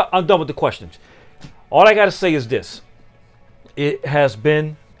 guys, you know what? I'm done with the questions. All I got to say is this. It has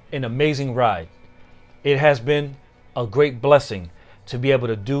been an amazing ride. It has been a great blessing to be able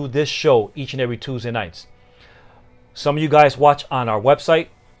to do this show each and every Tuesday nights. Some of you guys watch on our website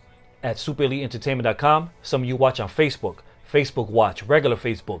at supereliteentertainment.com. Some of you watch on Facebook Watch, regular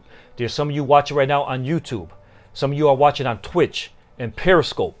Facebook. There's some of you watching right now on YouTube. Some of you are watching on Twitch and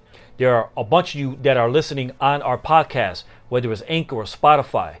Periscope. There are a bunch of you that are listening on our podcast, whether it's Anchor or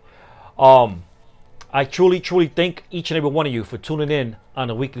Spotify. I truly thank each and every one of you for tuning in on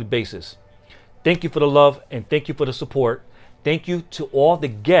a weekly basis. Thank you for the love and thank you for the support. Thank you to all the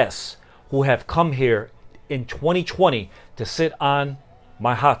guests who have come here in 2020 to sit on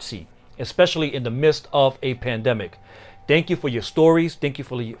my hot seat, especially in the midst of a pandemic. Thank you for your stories. Thank you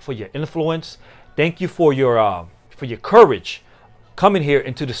for your influence. Thank you for your courage coming here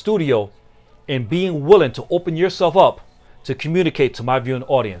into the studio and being willing to open yourself up to communicate to my viewing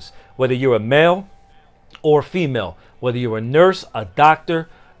audience, whether you're a male or female, whether you're a nurse, a doctor,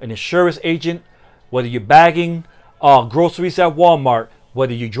 an insurance agent, whether you're bagging groceries at Walmart,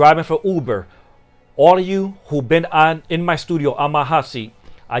 whether you're driving for Uber. All of you who've been in my studio on my hot seat,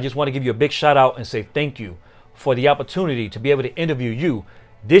 I just want to give you a big shout out and say thank you for the opportunity to be able to interview you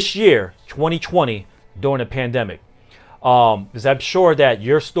this year, 2020, during the pandemic. Because I'm sure that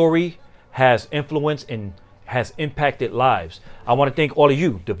your story has influenced and has impacted lives. I want to thank all of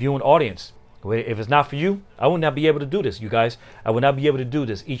you, the viewing audience. If it's not for you, I would not be able to do this, you guys. I would not be able to do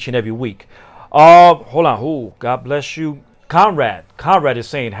this each and every week. Hold on. Oh, God bless you. Conrad is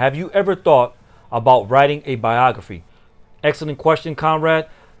saying, have you ever thought about writing a biography? Excellent question, Conrad.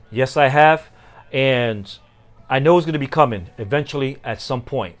 Yes, I have. And I know it's going to be coming eventually at some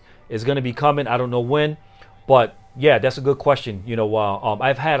point. It's going to be coming. I don't know when. But yeah, that's a good question.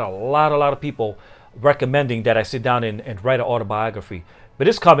 I've had a lot of people recommending that I sit down and write an autobiography. But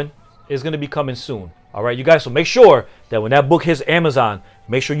it's coming. It's going to be coming soon. All right, you guys. So make sure that when that book hits Amazon,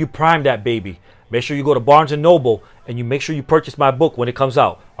 make sure you prime that baby. Make sure you go to Barnes & Noble and you make sure you purchase my book when it comes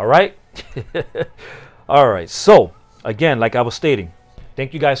out. All right? All right. So, again, like I was stating,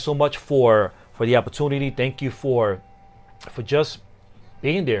 thank you guys so much for the opportunity. Thank you for just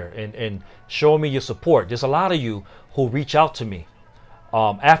being there and showing me your support. There's a lot of you who reach out to me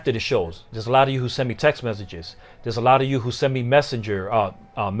after the shows. There's a lot of you who send me text messages. There's a lot of you who send me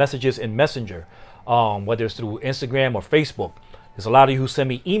messages in Messenger, whether it's through Instagram or Facebook. There's a lot of you who send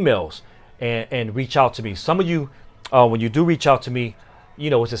me emails and reach out to me. Some of you when you do reach out to me, you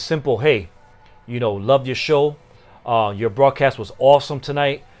know, it's a simple, hey, you know, love your show. Your broadcast was awesome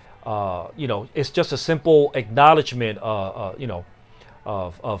tonight. You know, it's just a simple acknowledgement, you know,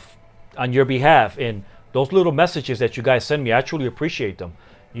 of on your behalf. And those little messages that you guys send me, I truly appreciate them.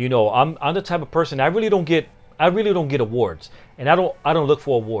 You know, I'm the type of person, I really don't get awards, and I don't look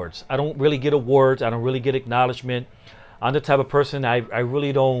for awards. I don't really get awards. I don't really get acknowledgement. I'm the type of person, I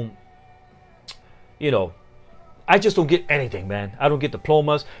really don't, you know, I just don't get anything, man. I don't get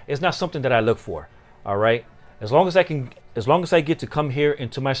diplomas. It's not something that I look for. All right. As long as I get to come here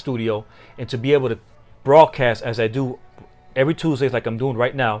into my studio and to be able to broadcast as I do every Tuesday, like I'm doing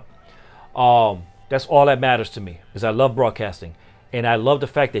right now, that's all that matters to me, because I love broadcasting. And I love the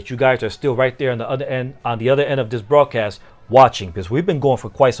fact that you guys are still right there on the other end of this broadcast watching, because we've been going for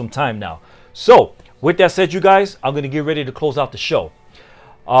quite some time now. So with that said, you guys, I'm going to get ready to close out the show.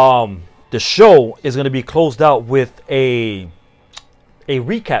 The show is going to be closed out with a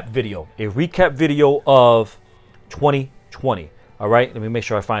recap video of 2020. All right, let me make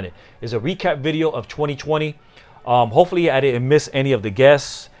sure I find it. It's a recap video of 2020. Hopefully I didn't miss any of the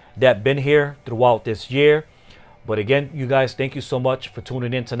guests that been here throughout this year. But again, you guys, thank you so much for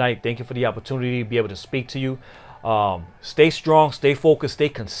tuning in tonight. Thank you for the opportunity to be able to speak to you. Stay strong, stay focused, stay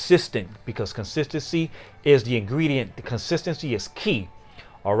consistent, because consistency is the ingredient. The consistency is key.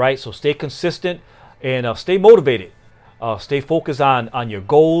 All right, so stay consistent and stay motivated. Stay focused on your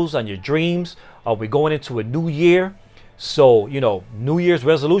goals, on your dreams. We're going into a new year. So, you know, New Year's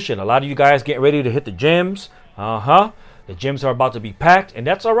resolution. A lot of you guys getting ready to hit the gyms. The gyms are about to be packed, and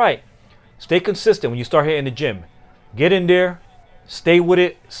that's all right. Stay consistent when you start hitting the gym. Get in there, stay with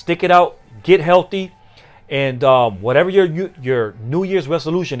it, stick it out, get healthy, and whatever your New Year's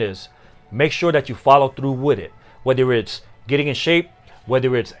resolution is, make sure that you follow through with it. Whether it's getting in shape,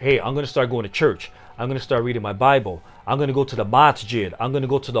 whether it's, hey, I'm going to start going to church, I'm going to start reading my Bible, I'm going to go to the masjid, I'm going to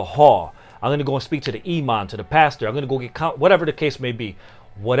go to the hall, I'm going to go and speak to the imam, to the pastor, I'm going to go get whatever the case may be.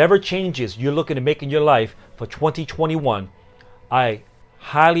 Whatever changes you're looking to make in your life for 2021, I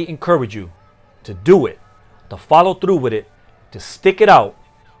highly encourage you to do it, to follow through with it, to stick it out,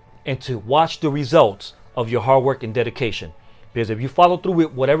 and to watch the results of your hard work and dedication. Because if you follow through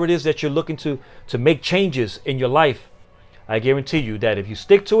with whatever it is that you're looking to make changes in your life, I guarantee you that if you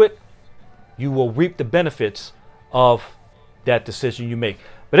stick to it, you will reap the benefits of that decision you make.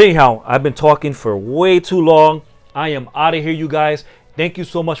 But anyhow, I've been talking for way too long. I am out of here, you guys. Thank you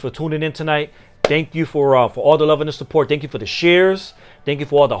so much for tuning in tonight. Thank you for all the love and the support. Thank you for the shares. Thank you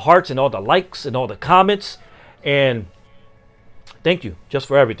for all the hearts and all the likes and all the comments. And thank you just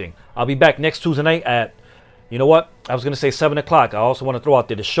for everything. I'll be back next Tuesday night at, you know what? I was going to say 7 o'clock. I also want to throw out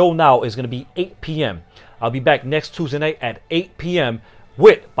there, the show now is going to be 8 p.m. I'll be back next Tuesday night at 8 p.m.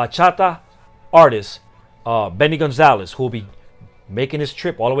 with bachata artist Benny Gonzalez, who will be making his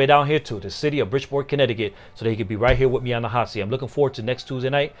trip all the way down here to the city of Bridgeport, Connecticut, so that he could be right here with me on the hot seat. I'm looking forward to next Tuesday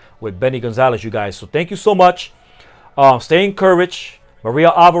night with Benny Gonzalez, you guys. So thank you so much. Stay encouraged. Maria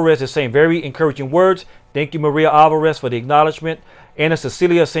Alvarez is saying very encouraging words. Thank you, Maria Alvarez, for the acknowledgement. Anna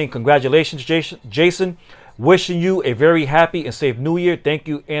Cecilia saying congratulations, Jason. Wishing you a very happy and safe New Year. Thank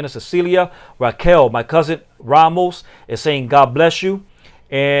you, Anna Cecilia. Raquel, my cousin Ramos, is saying God bless you.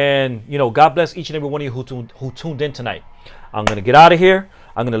 And, you know, God bless each and every one of you who tuned in tonight. I'm going to get out of here.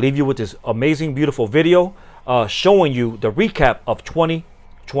 I'm going to leave you with this amazing, beautiful video showing you the recap of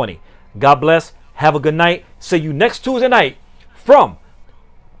 2020. God bless. Have a good night. See you next Tuesday night from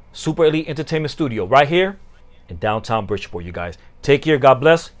Super Elite Entertainment Studio right here in downtown Bridgeport, you guys. Take care. God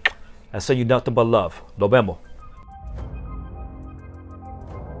bless. I send you nothing but love. Nos vemos.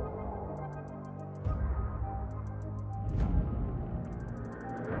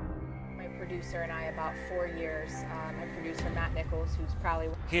 My producer and I about 4 years. My producer Matt Nichols, who's probably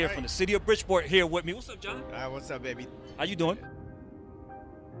here from the city of Bridgeport, here with me. What's up, John? What's up, baby? How you doing?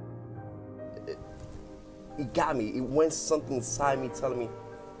 It got me. It went something inside me telling me,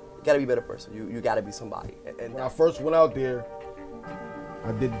 you gotta be a better person. You gotta be somebody. And when I first went out there,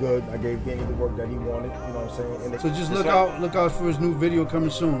 I did good. I gave Danny the work that he wanted. You know what I'm saying? And so just look out for his new video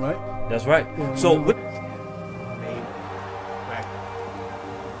coming soon, right? That's right. Yeah, so what?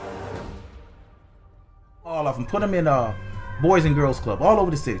 All of them. Put them in Boys and Girls Club all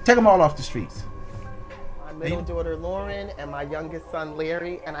over the city. Take them all off the streets. My middle daughter Lauren and my youngest son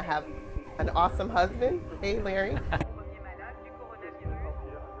Larry, and I have an awesome husband. Hey, Larry.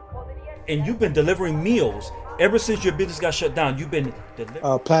 And you've been delivering meals ever since your business got shut down. You've been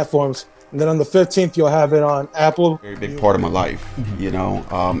delivering platforms. And then on the 15th, you'll have it on Apple. Very big part of my life, you know,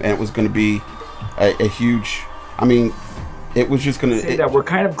 and it was going to be a huge, I mean, it was just going to... That we're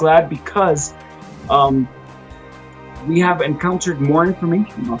kind of glad because we have encountered more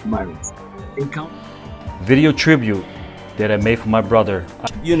information about the virus. Video tribute that I made for my brother.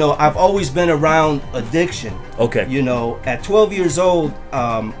 You know, I've always been around addiction. Okay. You know, at 12 years old,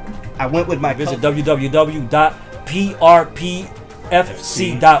 I went with my visit www.prpfc.org.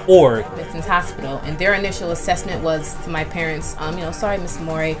 Veterans Hospital, and their initial assessment was to my parents, you know, sorry, Miss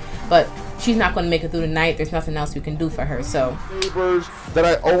Morey, but she's not going to make it through the night. There's nothing else we can do for her. So, neighbors that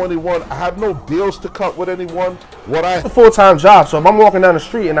I owe anyone, I have no deals to cut with anyone. It's a full-time job, so if I'm walking down the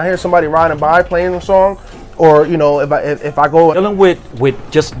street and I hear somebody riding by playing a song, or you know, if I go dealing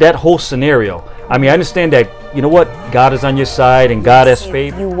with just that whole scenario. I mean, I understand that, you know what, God is on your side and God has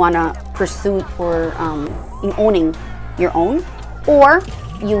faith. You want to pursue for owning your own, or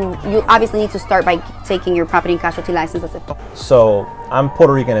you obviously need to start by taking your property and casualty license as a. So I'm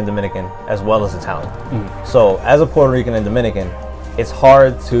Puerto Rican and Dominican as well as Italian. So as a Puerto Rican and Dominican, it's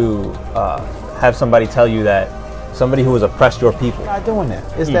hard to have somebody tell you that somebody who has oppressed your people. Not doing that.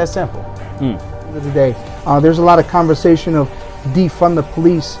 It's that simple. At the end of the day, there's a lot of conversation of defund the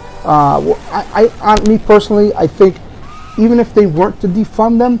police. Me personally, I think even if they weren't to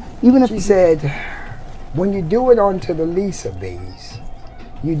defund them, even if she said, when you do it unto the least of these,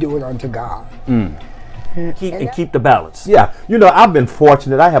 you do it unto God. Keep the balance. Yeah, you know, I've been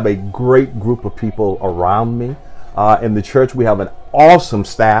fortunate. I have a great group of people around me. In the church, we have an awesome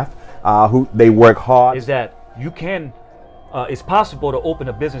staff who they work hard. Is that you can? It's possible to open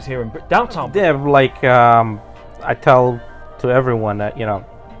a business here in downtown. Yeah, like I tell to everyone that, you know,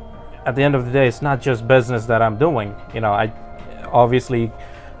 at the end of the day, it's not just business that I'm doing. You know, I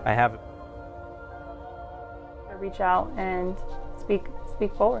have. Reach out and speak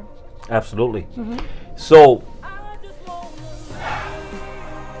forward. Absolutely. So,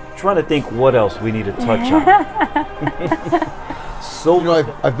 trying to think what else we need to touch on. So, you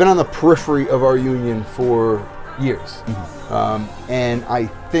know, I've been on the periphery of our union for years, and I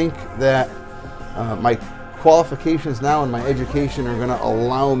think that my qualifications now and my education are going to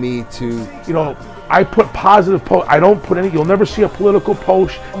allow me to, you know, I put positive posts. I don't put any, you'll never see a political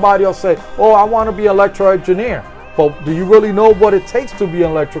post. Somebody will say, oh, I want to be an electrical engineer. But do you really know what it takes to be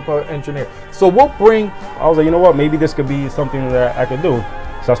an electrical engineer? So we'll bring, I was like, you know what, maybe this could be something that I could do.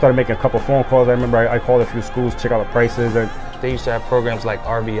 So I started making a couple phone calls. I remember I called a few schools, check out the prices. And they used to have programs like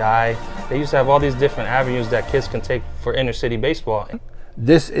RBI. They used to have all these different avenues that kids can take for inner city baseball.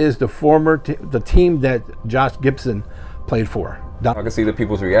 This is the the team that Josh Gibson played for. I can see the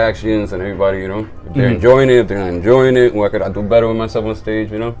people's reactions and everybody, you know, if they're enjoying it, if they're not enjoying it, what could I do better with myself on stage,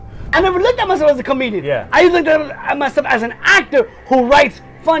 you know? I never looked at myself as a comedian. Yeah. I looked at myself as an actor who writes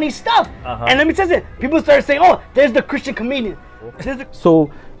funny stuff. And let me tell you, people started saying, oh, there's the Christian comedian. So,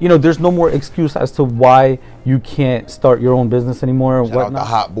 you know, there's no more excuse as to why you can't start your own business anymore or whatnot. Shout out the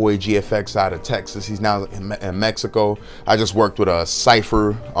hot boy GFX out of Texas. He's now in Mexico. I just worked with a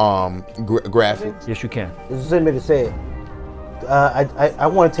Cypher graphics. Yes, you can. This is me to say it. I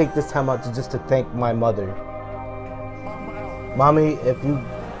want to take this time out just to thank my mother. Mommy, if you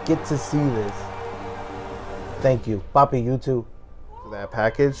get to see this, thank you. Papi, you too. That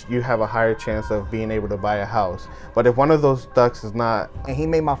package, you have a higher chance of being able to buy a house. But if one of those ducks is not... And he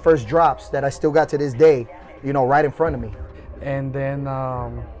made my first drops that I still got to this day, you know, right in front of me. And then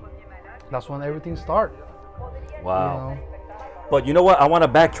that's when everything started. Wow. You know? But you know what? I want to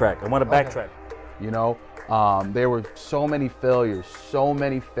backtrack. You know, there were so many failures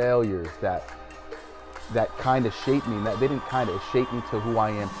that kind of shaped me. That didn't kind of shape me to who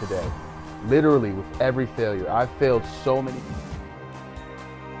I am today. Literally, with every failure, I failed so many.